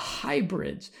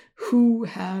 hybrids who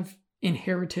have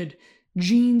inherited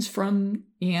genes from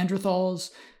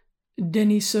Neanderthals,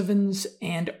 Denisovans,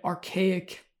 and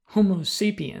archaic Homo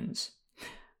sapiens.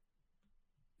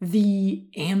 The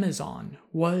Amazon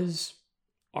was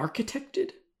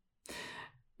architected?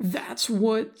 That's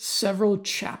what several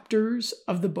chapters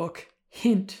of the book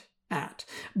hint at,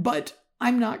 but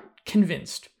I'm not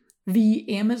convinced. The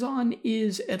Amazon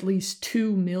is at least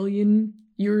 2 million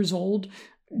years old,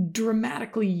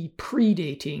 dramatically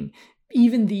predating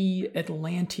even the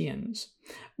Atlanteans.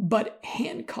 But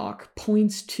Hancock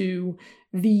points to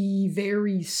the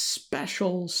very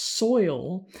special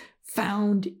soil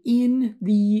found in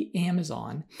the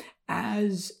Amazon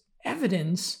as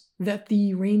evidence that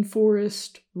the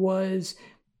rainforest was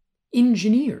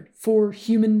engineered for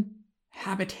human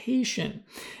habitation.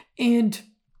 And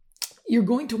you're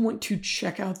going to want to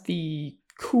check out the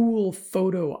cool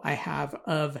photo I have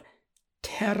of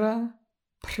Terra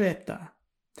Preta.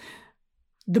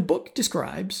 The book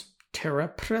describes Terra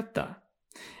Preta,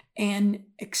 an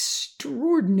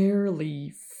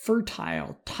extraordinarily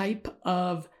fertile type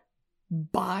of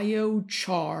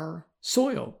biochar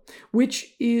soil,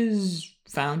 which is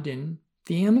found in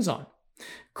the Amazon.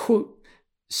 Quote,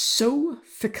 so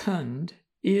fecund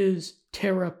is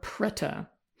Terra Preta,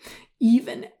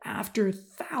 even after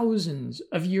thousands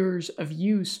of years of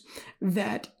use,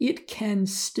 that it can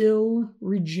still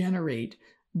regenerate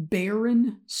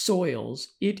barren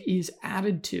soils it is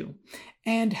added to,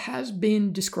 and has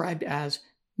been described as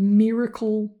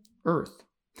miracle earth.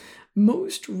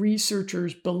 Most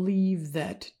researchers believe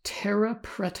that terra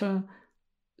preta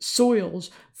soils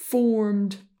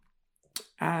formed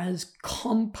as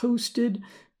composted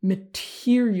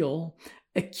material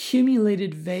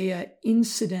accumulated via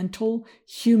incidental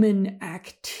human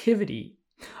activity,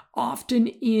 often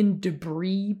in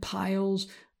debris piles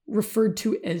referred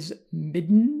to as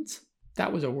middens.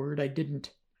 That was a word I didn't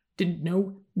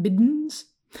know. Middens?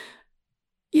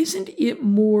 Isn't it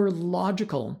more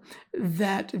logical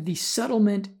that the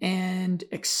settlement and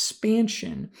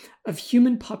expansion of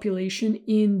human population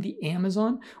in the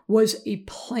Amazon was a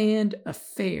planned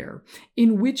affair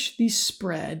in which the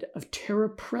spread of terra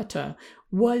preta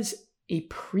was a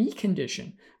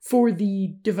precondition for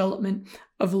the development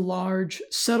of large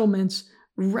settlements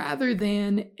rather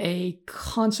than a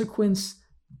consequence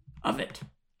of it?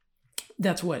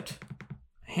 That's what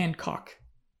Hancock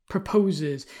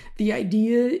proposes. The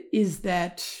idea is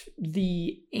that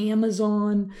the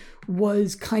Amazon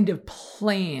was kind of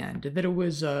planned, that it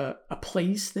was a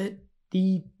place that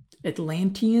the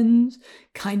Atlanteans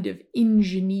kind of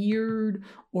engineered,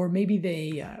 or maybe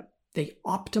they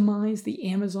optimized the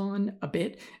Amazon a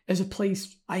bit as a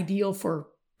place ideal for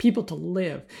people to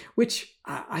live, which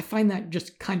I find that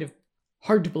just kind of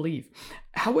hard to believe.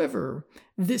 However,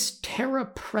 this terra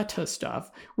preta stuff,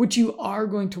 which you are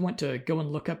going to want to go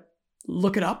and look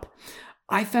it up,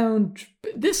 I found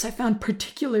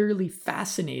particularly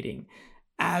fascinating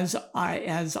as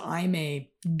I'm a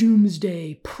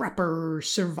doomsday prepper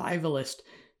survivalist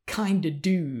kind of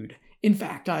dude. In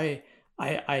fact, I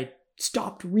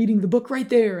stopped reading the book right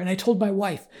there and I told my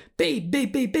wife, babe,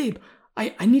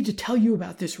 I need to tell you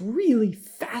about this really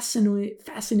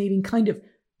fascinating kind of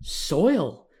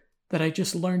soil that I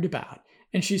just learned about.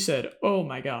 And she said, "Oh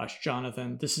my gosh,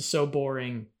 Jonathan, this is so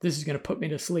boring. This is going to put me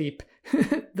to sleep.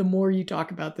 The more you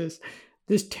talk about this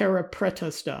terra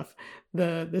preta stuff,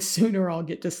 the sooner I'll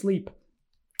get to sleep."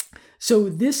 So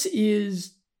this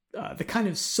is the kind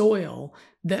of soil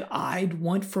that I'd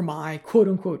want for my quote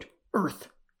unquote Earth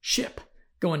ship.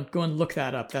 Go and look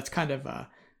that up. That's kind of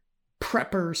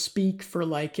prepper speak for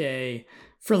like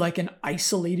an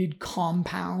isolated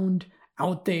compound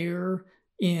out there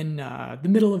in the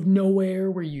middle of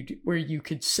nowhere where you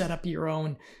could set up your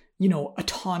own,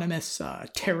 autonomous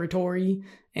territory,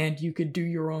 and you could do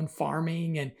your own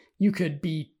farming, and you could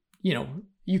be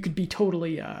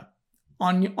totally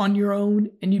on your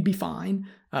own, and you'd be fine.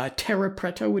 Terra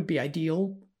preta would be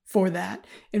ideal for that.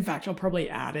 In fact, I'll probably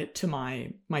add it to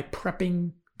my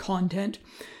prepping content.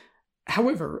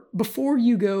 However, before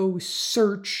you go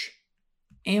search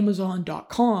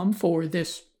Amazon.com for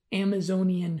this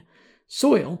Amazonian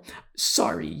soil,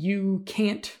 sorry, you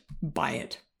can't buy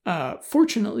it.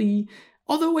 Fortunately,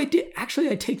 although I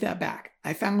take that back.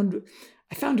 I found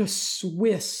a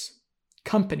Swiss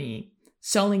company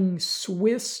selling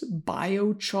Swiss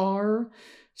biochar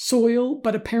soil,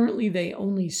 but apparently they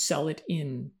only sell it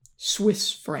in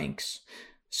Swiss francs.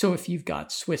 So if you've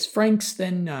got Swiss francs,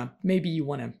 then maybe you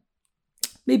want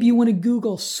to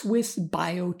Google Swiss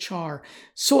biochar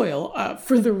soil.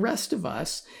 For the rest of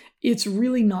us, it's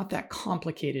really not that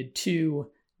complicated to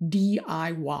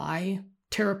DIY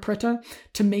terra preta,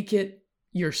 to make it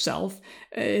yourself.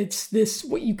 It's this,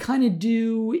 what you kind of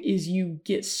do is you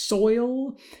get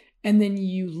soil, and then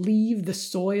you leave the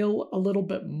soil a little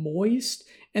bit moist,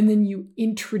 and then you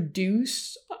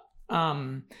introduce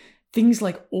things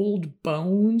like old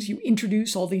bones. You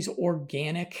introduce all these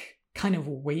organic kind of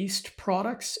waste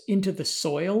products into the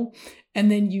soil, and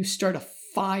then you start a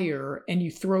fire and you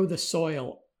throw the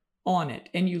soil on it,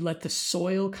 and you let the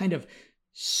soil kind of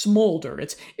smolder.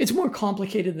 It's more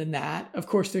complicated than that. Of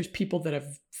course, there's people that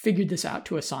have figured this out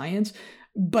to a science,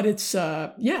 but it's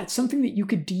it's something that you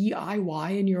could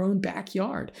DIY in your own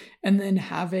backyard and then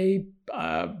have a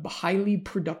highly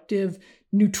productive,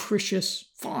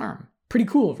 nutritious farm. Pretty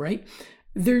cool, right?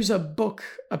 There's a book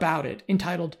about it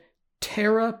entitled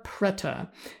Terra Preta: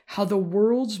 How the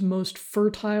World's Most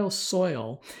Fertile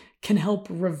Soil Can Help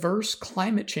Reverse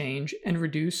Climate Change and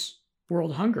Reduce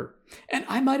World Hunger. And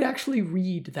I might actually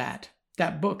read that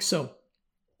book. So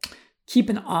keep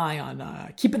an eye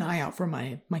out for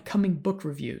my coming book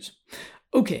reviews.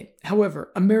 Okay,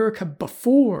 however, America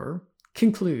Before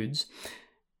concludes,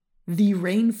 the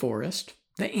rainforest,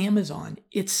 the Amazon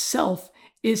itself,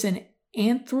 is an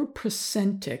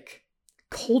anthropocentric,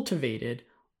 cultivated,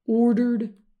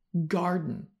 ordered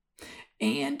garden,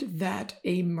 and that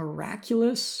a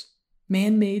miraculous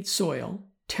man-made soil,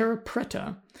 terra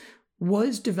preta,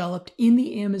 was developed in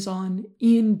the Amazon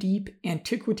in deep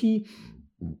antiquity,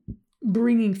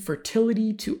 bringing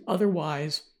fertility to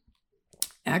otherwise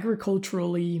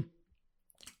agriculturally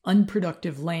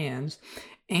unproductive lands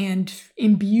and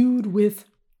imbued with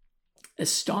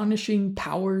astonishing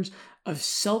powers of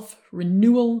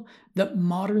self-renewal that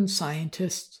modern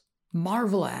scientists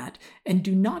marvel at and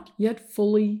do not yet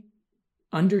fully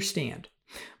understand.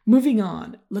 Moving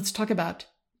on, let's talk about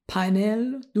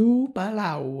Painel do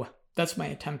Palau. That's my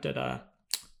attempt at a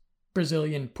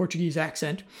Brazilian Portuguese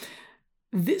accent.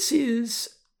 This is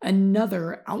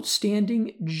another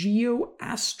outstanding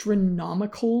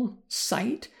geoastronomical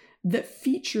site that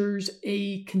features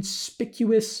a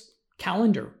conspicuous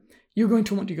calendar. You're going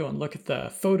to want to go and look at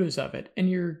the photos of it, and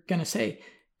you're going to say,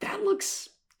 that looks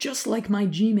just like my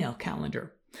Gmail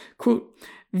calendar. Quote,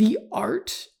 the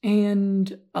art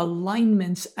and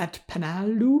alignments at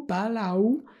Painel do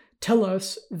Palau tell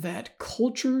us that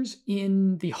cultures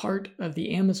in the heart of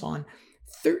the Amazon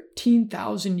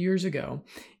 13,000 years ago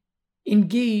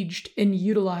engaged and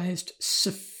utilized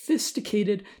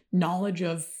sophisticated knowledge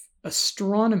of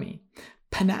astronomy.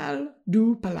 Painel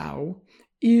do Palau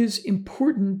is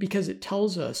important because it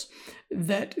tells us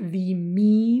that the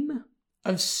meme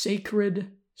of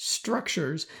sacred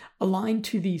structures aligned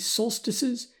to the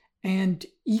solstices and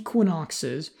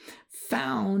equinoxes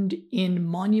found in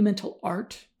monumental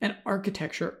art and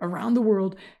architecture around the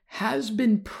world has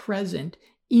been present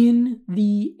in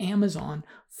the Amazon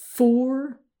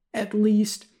for at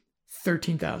least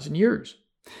 13,000 years.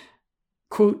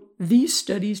 Quote, these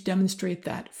studies demonstrate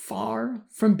that far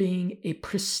from being a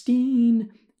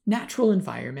pristine natural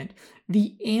environment,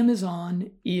 the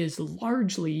Amazon is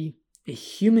largely a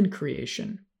human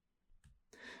creation.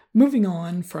 Moving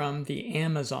on from the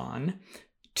Amazon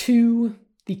to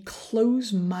the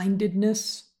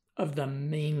close-mindedness of the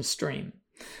mainstream.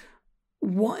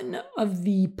 One of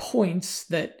the points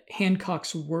that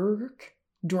Hancock's work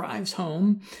drives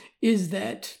home is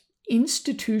that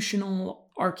institutional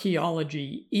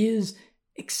archaeology is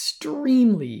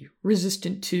extremely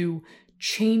resistant to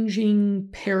changing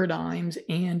paradigms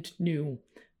and new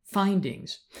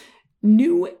findings.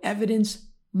 New evidence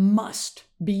must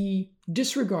be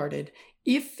disregarded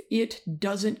if it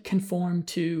doesn't conform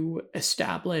to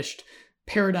established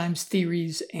paradigms,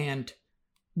 theories, and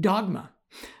dogma.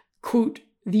 Quote,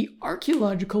 the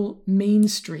archaeological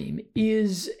mainstream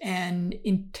is an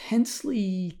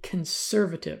intensely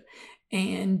conservative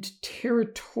and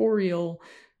territorial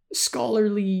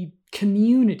scholarly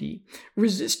community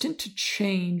resistant to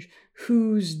change,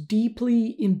 whose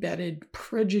deeply embedded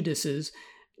prejudices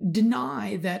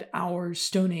deny that our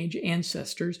Stone Age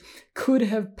ancestors could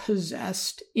have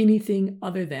possessed anything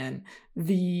other than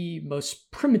the most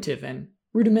primitive and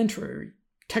rudimentary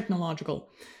technological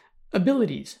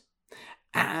abilities.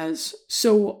 As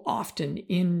so often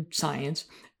in science,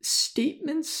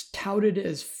 statements touted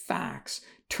as facts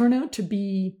turn out to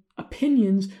be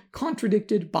opinions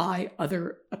contradicted by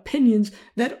other opinions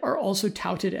that are also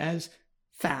touted as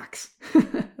facts.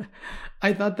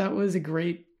 I thought that was a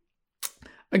great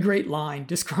line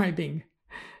describing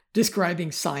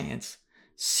science.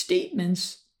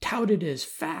 Statements touted as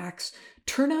facts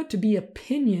turn out to be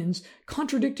opinions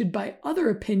contradicted by other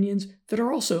opinions that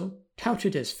are also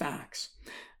touted as facts.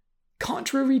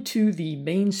 Contrary to the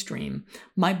mainstream,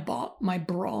 my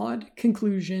broad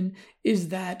conclusion is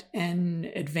that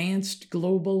an advanced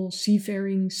global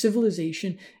seafaring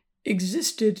civilization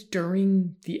existed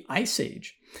during the Ice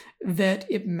Age, that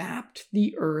it mapped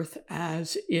the Earth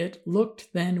as it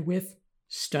looked then with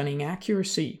stunning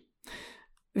accuracy.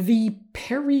 The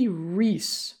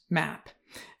Piri-Reis map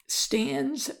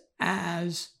stands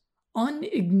as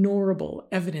unignorable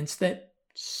evidence that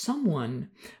someone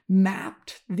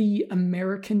mapped the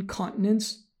American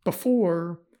continents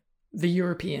before the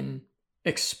European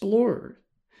explorers.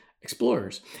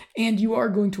 And you are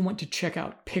going to want to check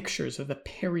out pictures of the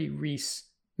Piri-Reis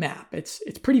map. It's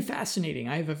pretty fascinating.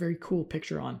 I have a very cool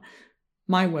picture on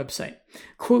my website.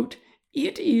 Quote,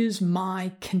 it is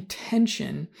my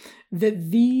contention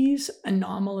that these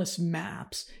anomalous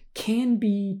maps can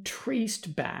be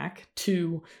traced back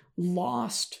to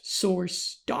lost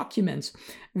source documents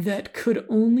that could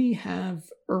only have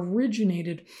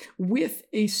originated with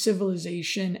a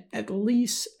civilization at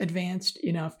least advanced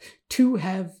enough to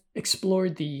have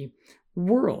explored the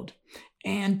world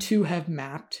and to have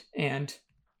mapped and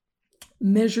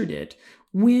measured it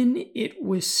when it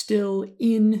was still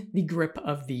in the grip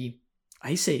of the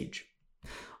Ice Age.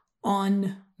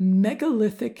 On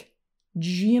megalithic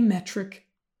geometric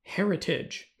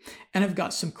heritage. And I've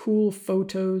got some cool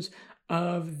photos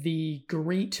of the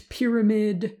Great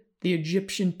Pyramid, the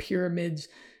Egyptian pyramids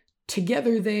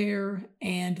together there,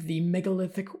 and the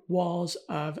megalithic walls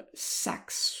of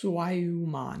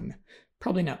Sacsayhuaman.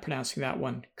 Probably not pronouncing that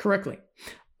one correctly.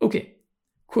 Okay,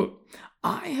 quote,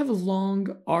 as I have long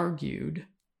argued,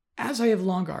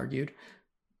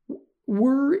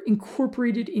 were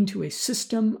incorporated into a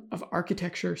system of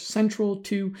architecture central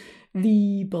to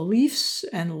the beliefs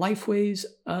and lifeways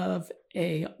of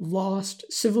a lost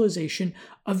civilization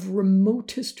of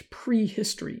remotest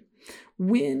prehistory,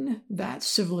 when that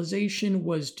civilization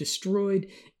was destroyed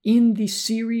in the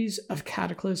series of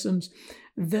cataclysms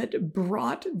that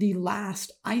brought the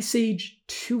last ice age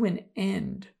to an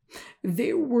end.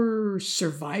 There were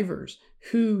survivors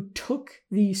who took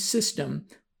the system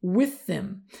with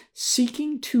them,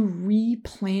 seeking to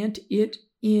replant it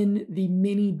in the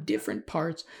many different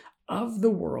parts of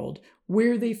the world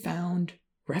where they found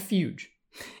refuge.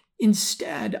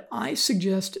 Instead, I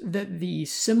suggest that the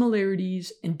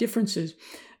similarities and differences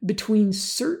between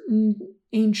certain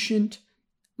ancient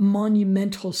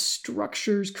monumental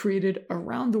structures created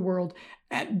around the world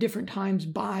at different times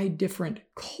by different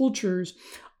cultures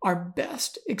are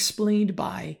best explained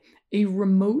by a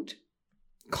remote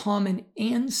common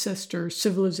ancestor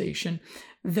civilization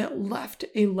that left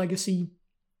a legacy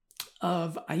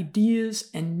of ideas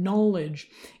and knowledge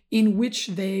in which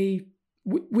they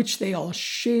all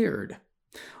shared.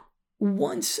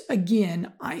 Once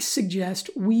again, I suggest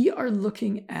we are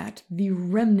looking at the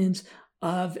remnants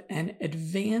of an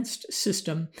advanced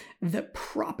system that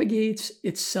propagates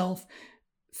itself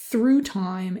through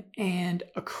time and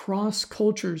across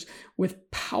cultures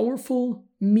with powerful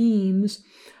memes,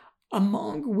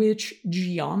 among which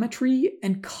geometry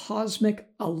and cosmic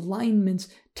alignments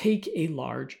take a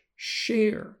large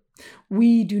share.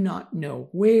 We do not know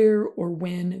where or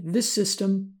when this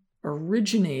system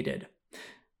originated.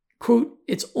 Quote,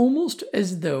 it's almost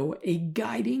as though a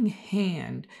guiding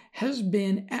hand has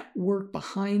been at work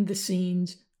behind the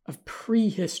scenes of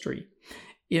prehistory.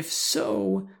 If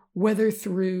so, whether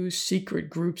through secret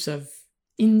groups of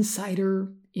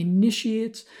insider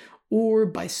initiates or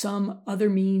by some other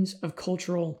means of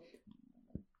cultural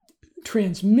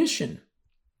transmission,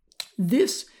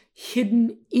 this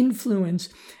hidden influence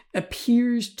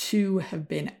appears to have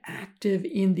been active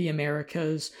in the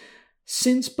Americas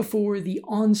since before the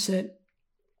onset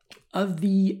of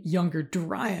the Younger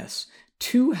Dryas,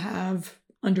 to have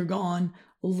undergone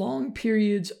long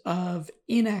periods of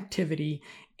inactivity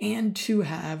and to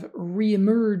have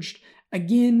reemerged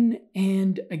again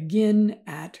and again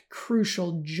at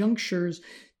crucial junctures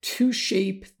to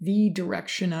shape the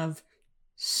direction of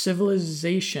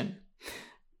civilization.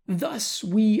 Thus,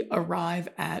 we arrive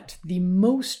at the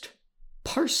most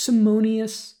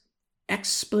parsimonious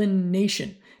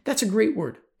explanation. That's a great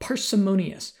word,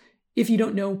 parsimonious. If you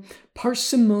don't know,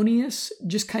 parsimonious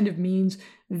just kind of means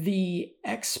the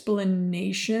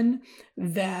explanation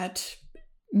that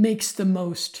makes the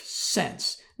most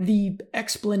sense, the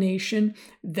explanation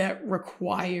that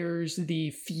requires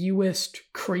the fewest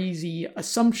crazy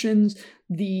assumptions,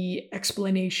 the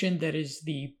explanation that is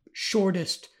the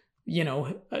shortest,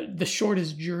 the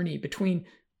shortest journey between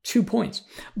 2 points.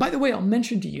 By the way, I'll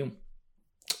mention to you,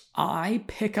 I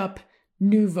pick up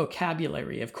new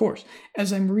vocabulary, of course.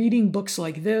 As I'm reading books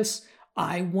like this,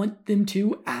 I want them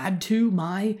to add to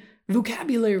my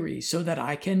vocabulary so that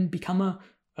I can become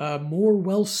a more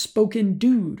well-spoken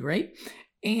dude, right?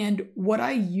 And what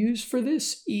I use for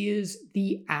this is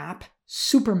the app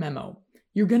SuperMemo.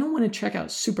 You're going to want to check out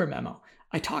SuperMemo.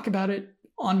 I talk about it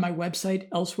on my website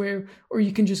elsewhere, or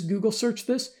you can just Google search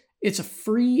this. It's a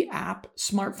free app,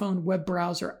 smartphone web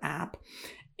browser app,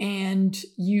 and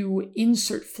you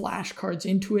insert flashcards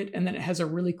into it, and then it has a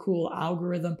really cool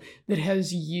algorithm that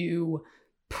has you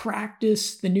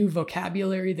practice the new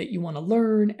vocabulary that you want to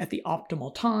learn at the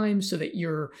optimal time so that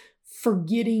you're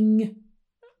forgetting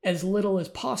as little as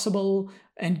possible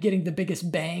and getting the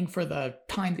biggest bang for the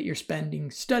time that you're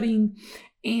spending studying.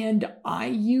 And I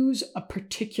use a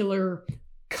particular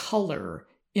color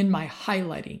in my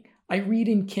highlighting. I read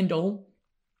in Kindle,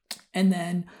 and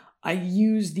then I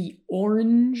use the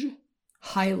orange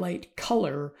highlight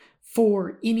color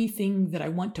for anything that I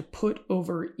want to put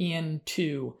over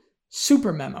into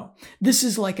SuperMemo. This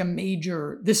is like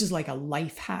a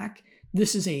life hack.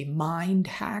 This is a mind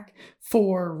hack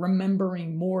for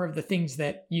remembering more of the things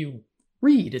that you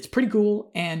read. It's pretty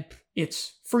cool and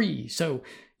it's free. So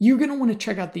you're going to want to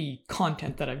check out the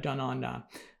content that I've done on,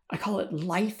 I call it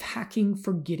Life Hacking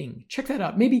Forgetting. Check that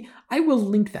out. Maybe I will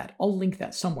link that. I'll link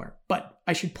that somewhere. But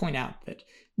I should point out that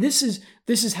this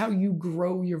is how you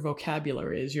grow your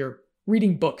vocabulary as you're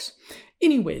reading books.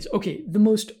 Anyways, okay, the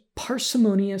most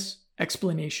parsimonious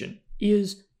explanation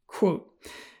is, quote,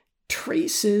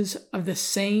 traces of the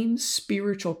same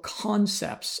spiritual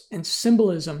concepts and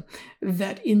symbolism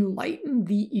that enlightened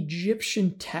the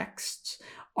Egyptian texts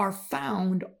are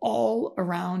found all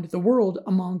around the world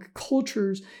among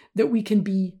cultures that we can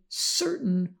be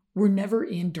certain were never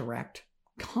in direct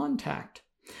contact.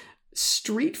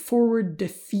 Straightforward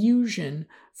diffusion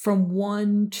from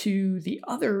one to the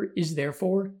other is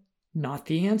therefore not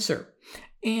the answer.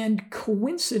 And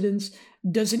coincidence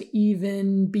doesn't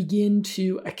even begin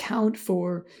to account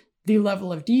for the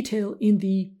level of detail in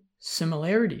the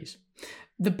similarities.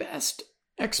 The best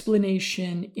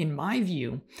explanation, in my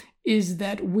view, is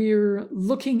that we're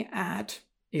looking at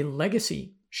a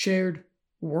legacy shared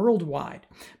worldwide,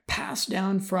 passed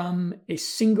down from a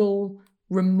single,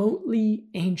 remotely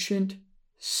ancient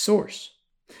source.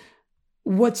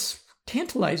 What's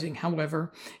tantalizing,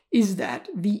 however, is that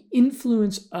the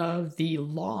influence of the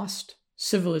lost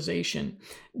civilization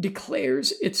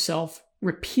declares itself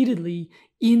repeatedly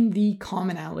in the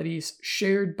commonalities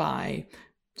shared by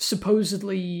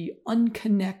supposedly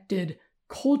unconnected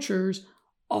cultures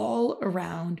all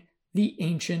around the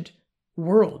ancient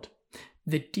world.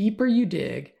 The deeper you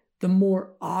dig, the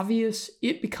more obvious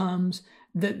it becomes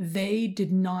that they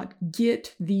did not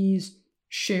get these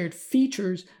shared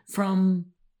features from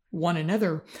one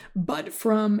another, but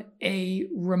from a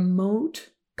remote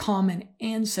common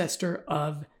ancestor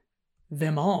of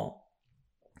them all.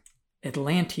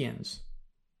 Atlanteans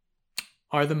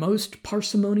are the most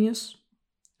parsimonious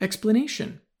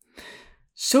explanation.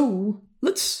 So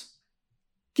let's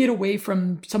get away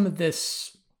from some of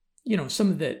this, some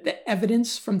of the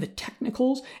evidence from the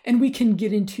technicals, and we can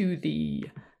get into the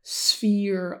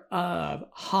sphere of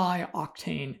high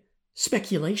octane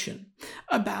speculation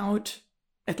about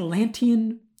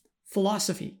Atlantean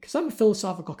philosophy, because I'm a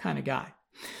philosophical kind of guy.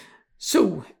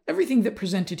 So everything that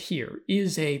presented here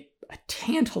is a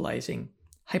tantalizing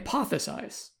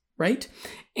hypothesis, right?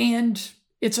 And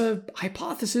it's a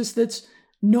hypothesis that's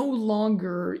no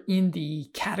longer in the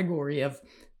category of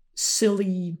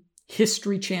silly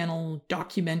History Channel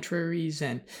documentaries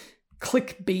and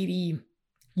clickbaity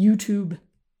YouTube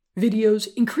videos.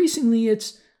 Increasingly,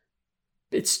 it's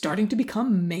starting to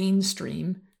become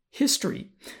mainstream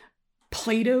history.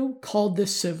 Plato called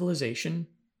this civilization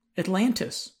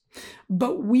Atlantis,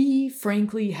 but we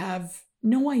frankly have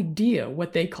no idea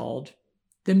what they called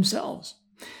themselves.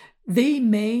 They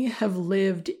may have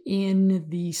lived in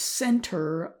the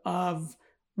center of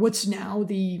what's now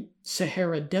the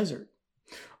Sahara Desert,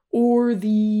 or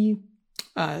the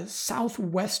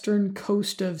southwestern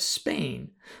coast of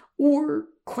Spain, or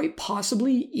quite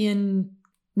possibly in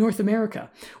North America.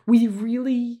 We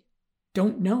really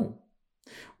don't know.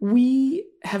 We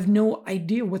have no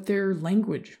idea what their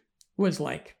language was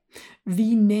like.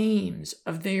 The names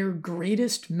of their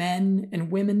greatest men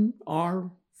and women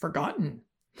are forgotten,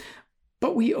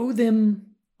 but we owe them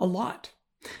a lot.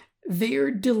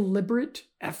 Their deliberate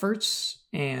efforts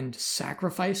and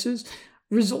sacrifices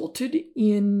resulted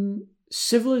in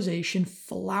civilization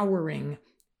flowering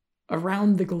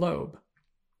around the globe.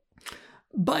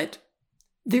 But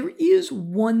there is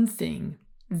one thing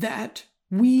that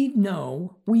we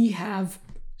know we have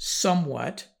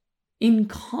somewhat in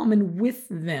common with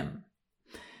them.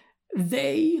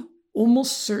 They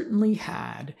almost certainly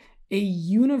had a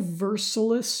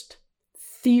universalist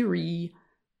theory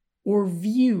or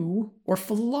view or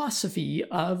philosophy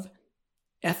of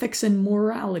ethics and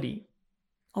morality.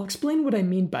 I'll explain what I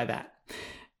mean by that.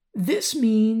 This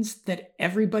means that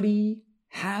everybody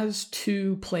has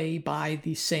to play by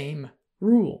the same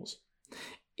rules.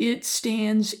 It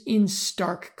stands in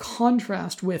stark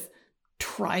contrast with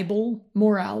tribal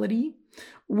morality,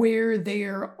 where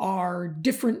there are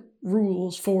different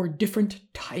rules for different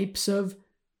types of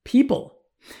people.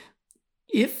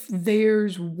 If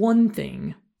there's one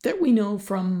thing that we know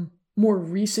from more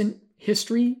recent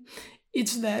history,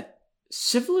 it's that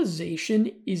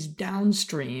civilization is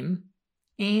downstream,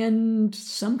 and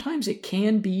sometimes it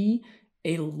can be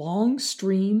a long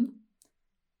stream.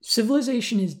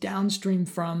 Civilization is downstream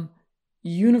from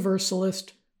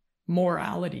universalist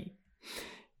morality.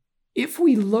 If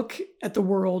we look at the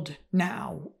world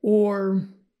now, or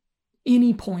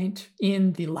any point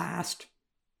in the last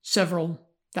several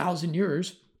thousand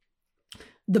years,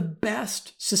 the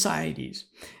best societies,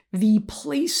 the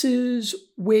places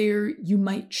where you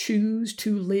might choose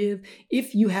to live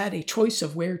if you had a choice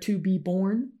of where to be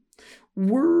born,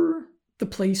 were the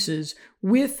places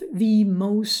with the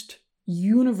most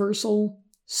universal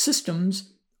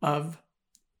systems of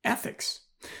ethics,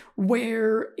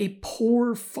 where a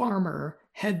poor farmer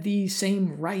had the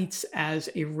same rights as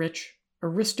a rich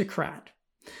aristocrat.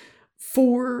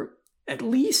 For at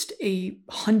least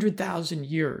 100,000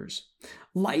 years,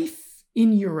 life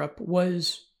in Europe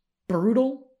was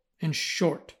brutal and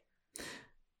short.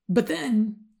 But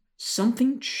then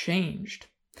something changed.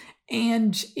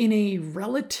 And in a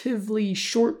relatively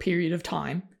short period of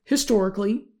time,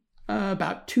 historically,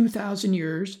 about 2,000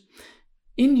 years,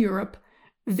 in Europe,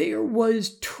 there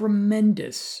was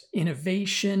tremendous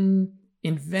innovation,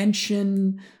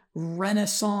 invention,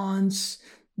 renaissance,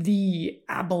 the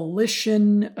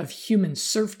abolition of human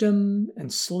serfdom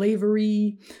and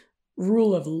slavery,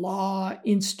 rule of law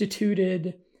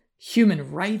instituted,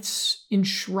 human rights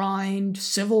enshrined,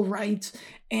 civil rights,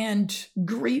 and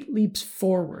great leaps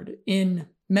forward in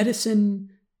medicine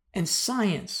and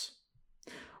science.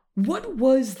 What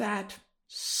was that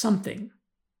something?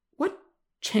 What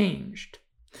changed?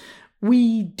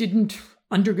 We didn't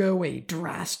undergo a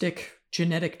drastic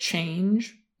genetic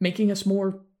change, making us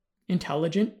more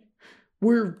intelligent.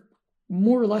 We're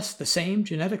more or less the same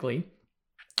genetically.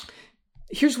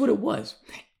 Here's what it was.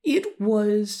 It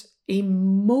was a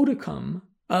modicum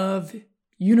of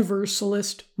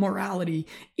universalist morality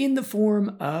in the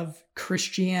form of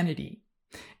Christianity.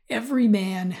 Every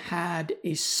man had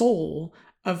a soul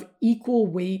of equal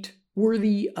weight,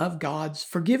 worthy of God's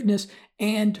forgiveness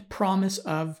and promise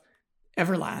of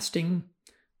everlasting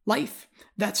life.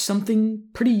 That's something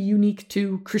pretty unique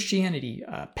to Christianity.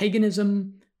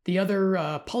 Paganism, the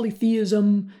other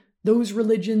polytheism, those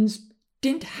religions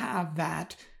didn't have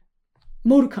that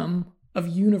modicum of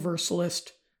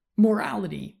universalist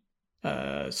morality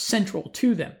central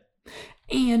to them.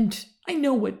 And I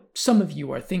know what some of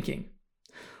you are thinking.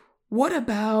 What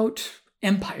about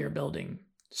empire building,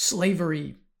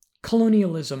 slavery,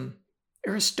 colonialism,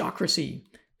 aristocracy,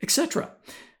 etc.?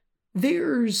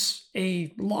 There's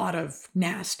a lot of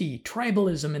nasty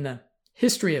tribalism in the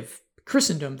history of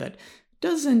Christendom that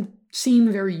doesn't seem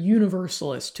very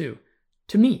universalist to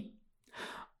me.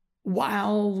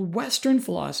 While Western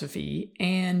philosophy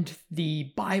and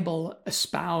the Bible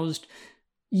espoused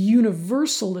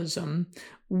universalism,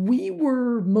 we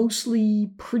were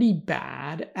mostly pretty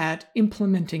bad at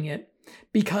implementing it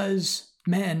because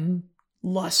men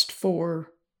lust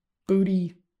for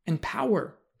booty and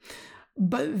power.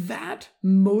 But that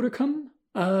modicum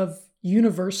of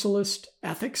universalist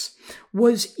ethics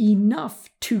was enough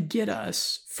to get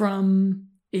us from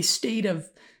a state of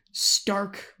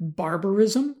stark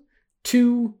barbarism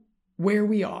to where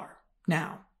we are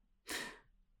now.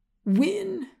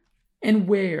 When and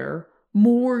where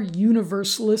more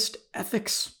universalist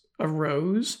ethics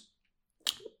arose,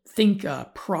 think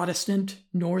Protestant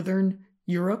Northern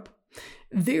Europe,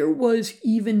 there was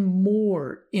even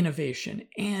more innovation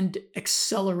and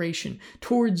acceleration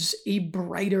towards a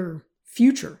brighter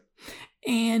future.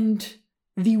 And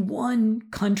the one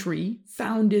country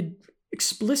founded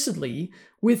explicitly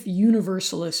with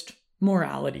universalist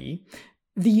morality,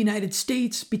 the United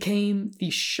States became the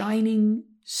shining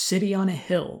city on a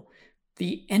hill,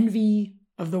 the envy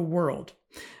of the world,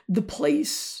 the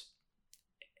place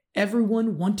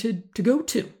everyone wanted to go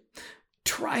to.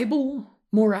 Tribal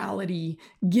morality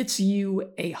gets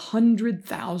you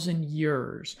 100,000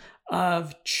 years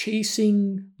of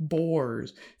chasing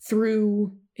boars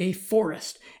through a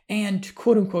forest and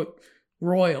quote-unquote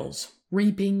royals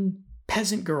raping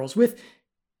peasant girls with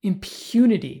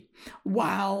impunity,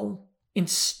 while in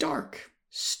stark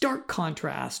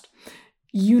contrast,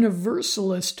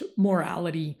 universalist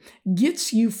morality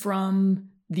gets you from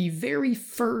the very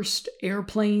first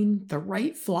airplane, the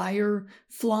Wright Flyer,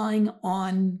 flying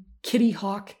on Kitty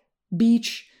Hawk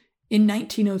Beach in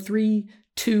 1903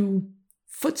 to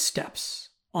footsteps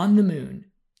on the moon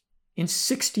in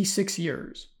 66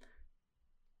 years.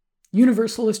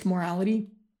 Universalist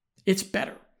morality, it's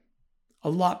better. A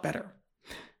lot better.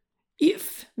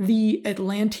 If the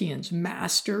Atlanteans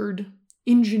mastered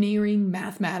engineering,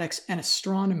 mathematics, and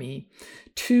astronomy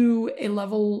to a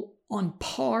level on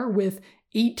par with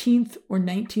 18th or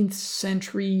 19th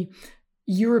century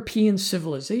European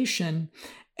civilization,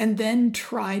 and then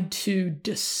tried to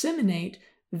disseminate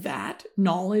that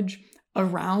knowledge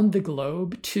around the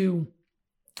globe to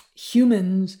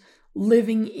humans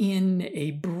living in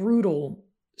a brutal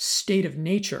state of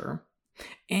nature,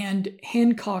 and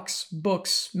Hancock's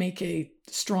books make a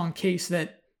strong case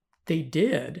that they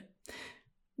did,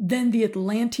 then the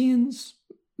Atlanteans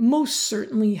most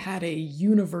certainly had a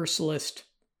universalist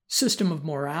system of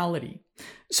morality.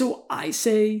 So I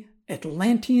say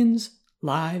Atlanteans'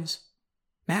 lives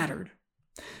mattered.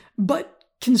 But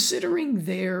considering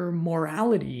their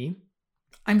morality,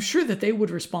 I'm sure that they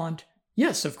would respond,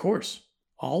 yes, of course,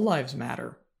 all lives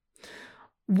matter.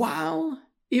 While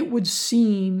it would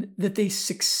seem that they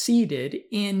succeeded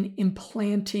in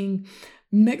implanting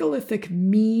megalithic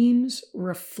memes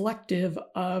reflective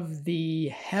of the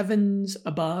heavens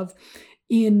above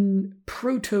in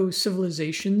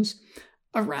proto-civilizations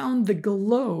around the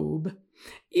globe.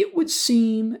 It would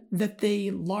seem that they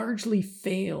largely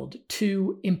failed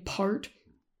to impart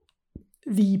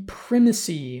the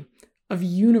primacy of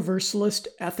universalist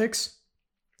ethics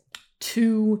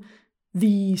to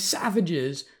the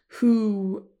savages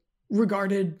who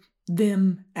regarded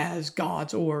them as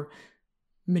gods or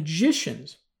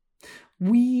magicians.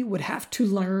 We would have to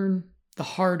learn the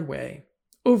hard way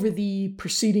over the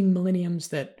preceding millenniums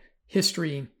that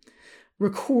history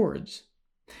records.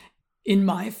 In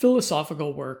my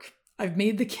philosophical work, I've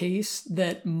made the case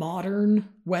that modern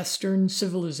Western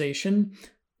civilization,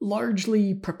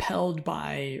 largely propelled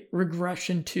by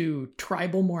regression to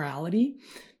tribal morality,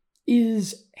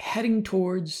 is heading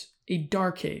towards a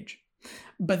dark age.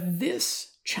 But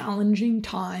this challenging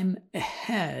time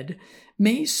ahead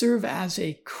may serve as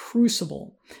a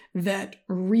crucible that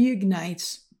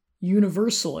reignites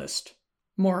universalist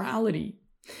morality.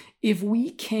 If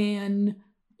we can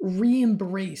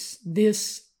re-embrace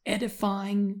this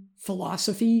edifying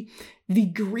philosophy, the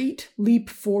great leap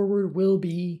forward will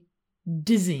be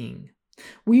dizzying.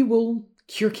 We will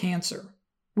cure cancer.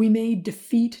 We may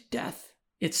defeat death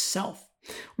itself.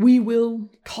 We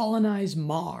will colonize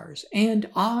Mars. And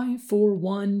I, for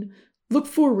one, look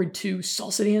forward to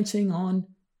salsa dancing on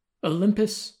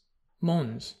Olympus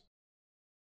Mons.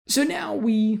 So now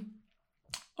we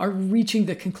are reaching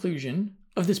the conclusion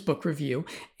of this book review,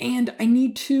 and I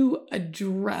need to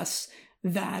address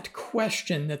that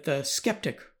question that the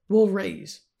skeptic will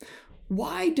raise.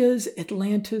 Why does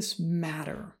Atlantis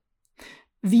matter?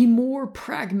 The more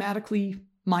pragmatically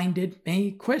minded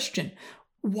may question,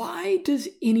 why does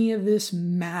any of this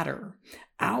matter?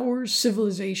 Our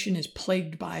civilization is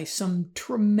plagued by some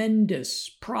tremendous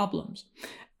problems.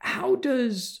 How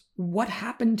does what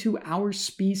happened to our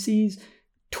species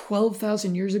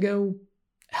 12,000 years ago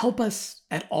help us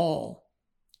at all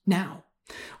now?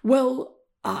 Well,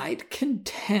 I'd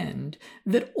contend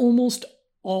that almost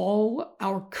all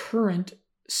our current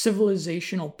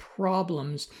civilizational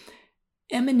problems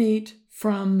emanate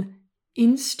from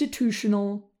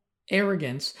institutional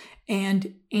arrogance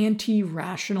and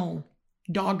anti-rational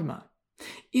dogma.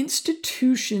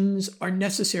 Institutions are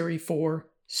necessary for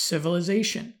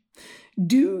civilization.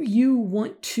 Do you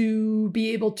want to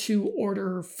be able to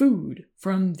order food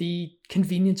from the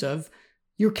convenience of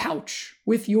your couch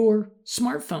with your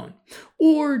smartphone?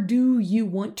 Or do you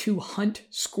want to hunt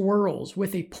squirrels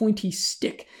with a pointy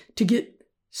stick to get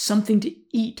something to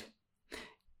eat?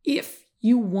 If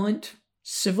you want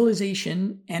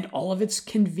civilization and all of its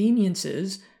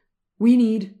conveniences, we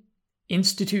need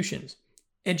institutions: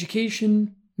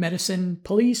 education, medicine,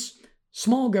 police,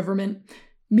 small government,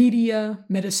 media,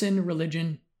 medicine,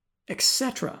 religion,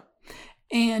 etc.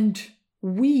 And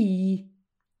we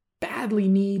badly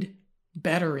need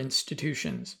better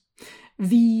institutions.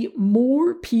 The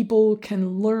more people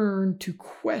can learn to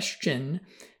question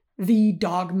the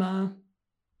dogma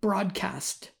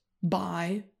broadcast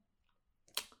by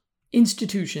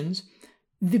institutions,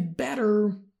 the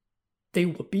better they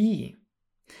will be.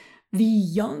 The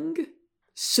young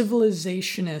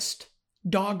civilizationist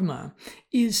dogma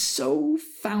is so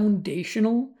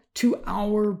foundational to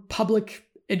our public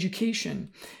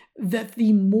education that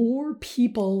the more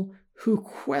people who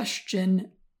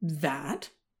question that,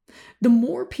 the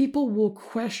more people will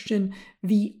question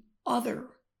the other,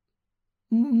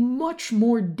 much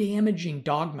more damaging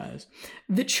dogmas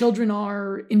that children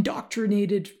are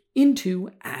indoctrinated into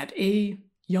at a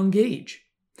young age.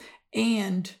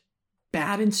 And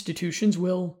bad institutions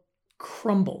will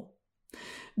crumble.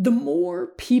 The more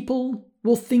people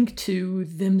will think to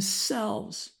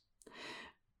themselves,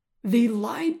 they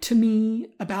lied to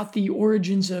me about the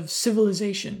origins of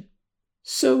civilization,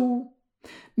 so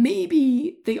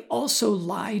maybe they also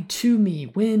lied to me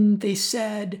when they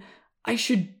said I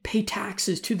should pay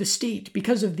taxes to the state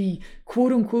because of the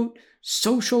quote-unquote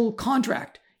social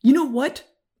contract. You know what?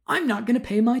 I'm not going to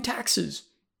pay my taxes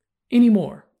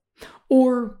anymore.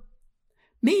 Or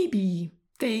maybe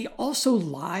they also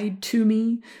lied to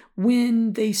me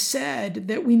when they said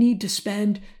that we need to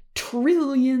spend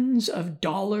trillions of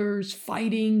dollars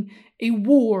fighting a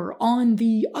war on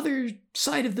the other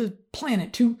side of the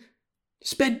planet to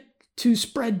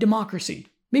spread democracy.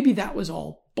 Maybe that was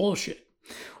all bullshit.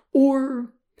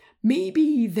 Or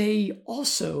maybe they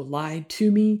also lied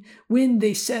to me when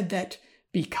they said that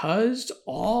because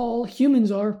all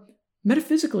humans are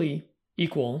metaphysically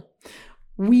equal,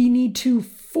 we need to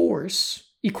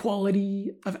force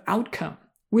equality of outcome.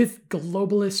 with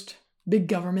globalist big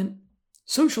government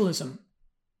socialism.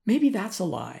 Maybe that's a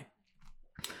lie.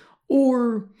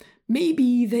 Or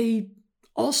maybe they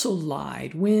also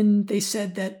lied when they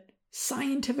said that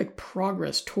scientific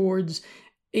progress towards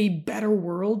a better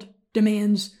world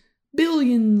demands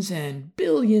billions and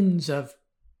billions of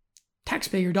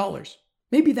taxpayer dollars.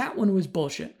 Maybe that one was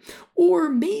bullshit. Or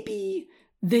maybe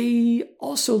they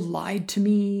also lied to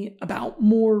me about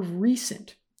more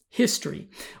recent history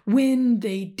when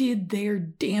they did their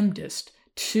damnedest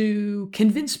to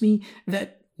convince me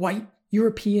that white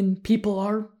European people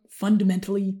are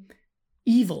fundamentally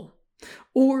evil.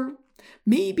 Or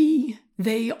maybe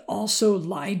they also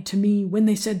lied to me when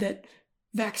they said that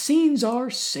vaccines are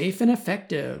safe and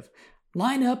effective.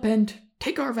 Line up and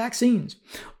take our vaccines.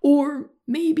 Or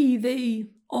maybe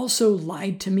they also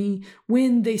lied to me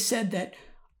when they said that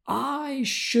I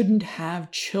shouldn't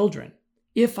have children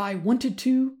if I wanted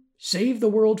to save the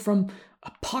world from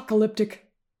apocalyptic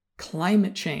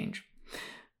climate change.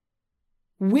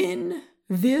 When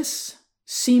this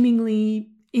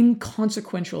seemingly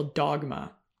inconsequential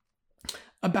dogma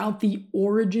about the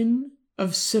origin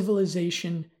of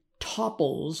civilization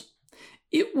topples,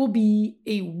 it will be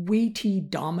a weighty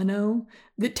domino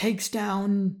that takes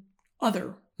down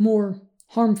other, more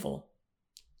harmful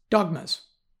dogmas.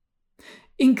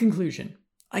 In conclusion,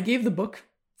 I gave the book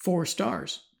 4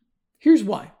 stars. Here's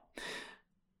why.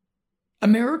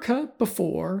 America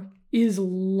Before is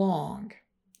long,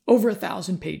 over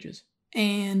 1,000 pages,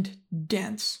 and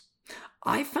dense.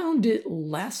 I found it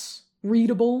less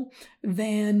readable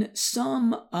than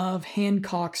some of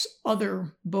Hancock's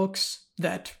other books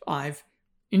that I've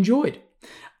enjoyed.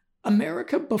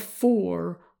 America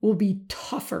Before will be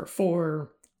tougher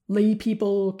for lay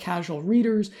people, casual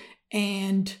readers,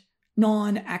 and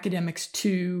non-academics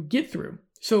to get through.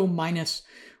 So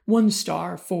 -1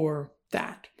 star for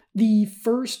that. The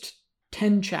first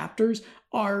 10 chapters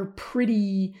are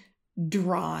pretty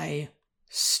dry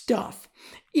stuff.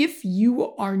 If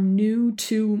you are new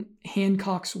to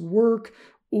Hancock's work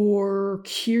or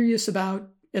curious about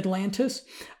Atlantis,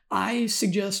 I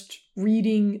suggest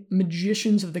reading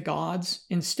Magicians of the Gods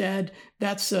instead.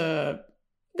 That's a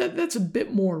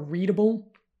bit more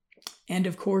readable. And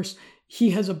of course, he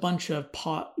has a bunch of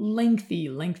lengthy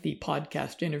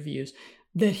podcast interviews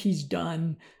that he's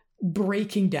done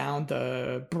breaking down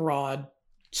the broad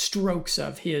strokes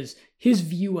of his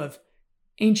view of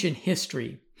ancient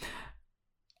history.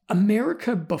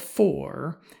 America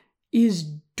Before is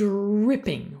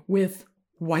dripping with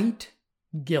white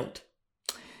guilt,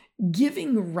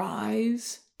 giving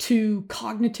rise to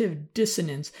cognitive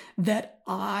dissonance that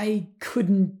I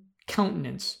couldn't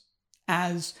countenance,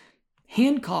 as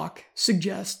Hancock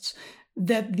suggests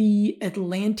that the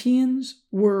Atlanteans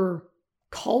were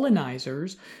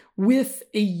colonizers with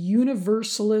a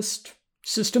universalist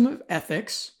system of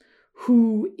ethics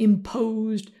who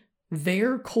imposed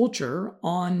their culture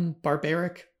on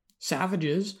barbaric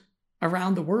savages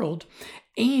around the world,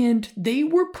 and they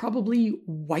were probably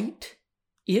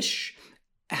white-ish,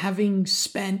 having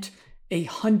spent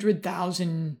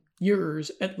 100,000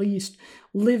 years at least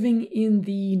living in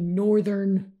the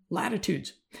northern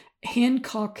latitudes.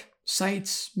 Hancock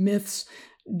cites myths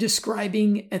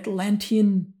describing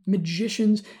Atlantean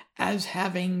magicians as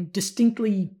having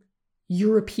distinctly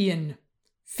European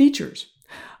features.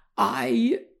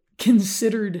 I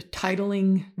considered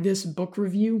titling this book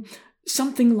review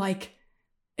something like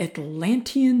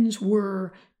Atlanteans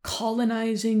were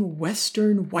colonizing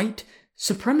Western white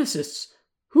supremacists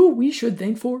who we should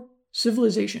thank for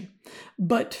civilization.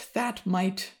 But that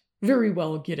might very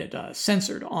well get it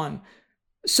censored on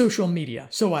social media,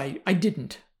 so I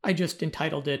didn't. I just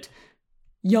entitled it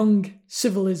Young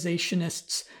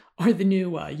Civilizationists Are the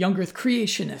New Young Earth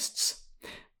Creationists.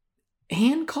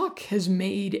 Hancock has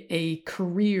made a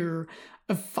career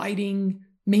of fighting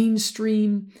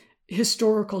mainstream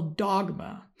historical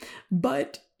dogma,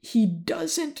 but he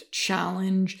doesn't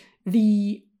challenge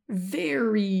the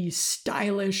very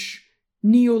stylish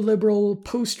neoliberal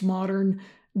postmodern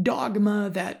dogma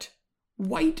that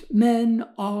white men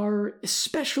are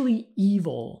especially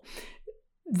evil,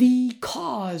 the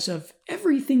cause of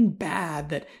everything bad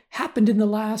that happened in the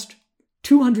last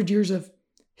 200 years of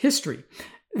history.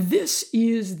 This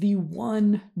is the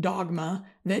one dogma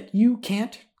that you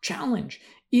can't challenge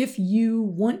if you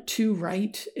want to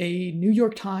write a New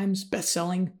York Times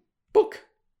best-selling book.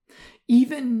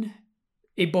 Even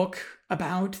a book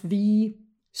about the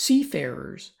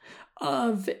seafarers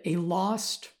of a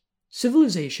lost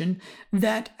civilization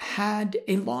that had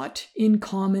a lot in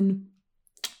common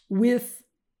with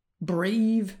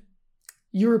brave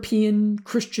European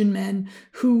Christian men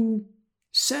who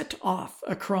set off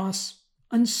across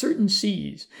uncertain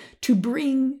seas to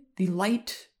bring the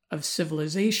light of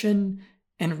civilization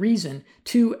and reason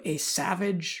to a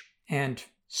savage and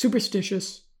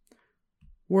superstitious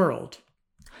world.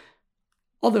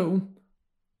 Although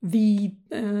the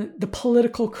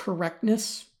political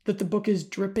correctness that the book is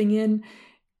dripping in,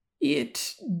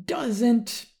 it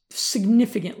doesn't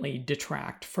significantly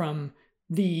detract from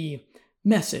the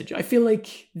message. I feel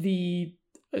like the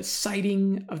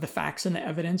citing of the facts and the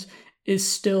evidence is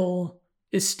still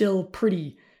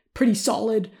pretty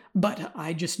solid, but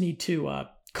I just need to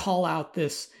call out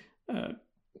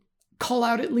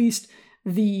at least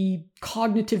the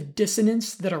cognitive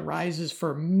dissonance that arises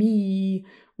for me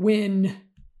when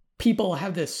people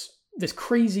have this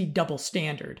crazy double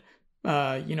standard.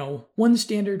 One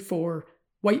standard for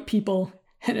white people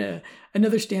and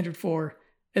another standard for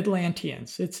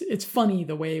Atlanteans. It's funny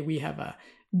the way we have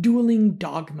dueling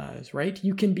dogmas, right?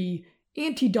 You can be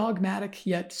anti-dogmatic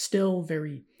yet still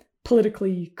very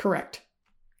politically correct.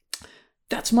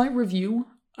 That's my review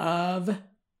of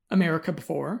America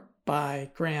Before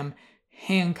by Graham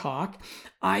Hancock.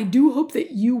 I do hope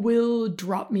that you will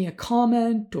drop me a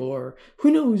comment, or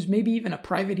who knows, maybe even a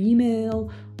private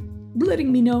email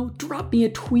letting me know. Drop me a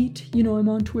tweet, I'm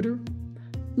on Twitter,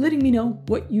 letting me know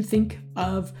what you think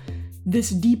of this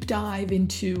deep dive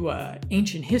into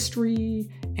ancient history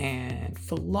and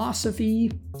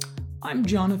philosophy. I'm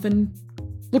Jonathan,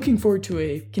 looking forward to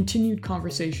a continued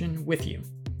conversation with you.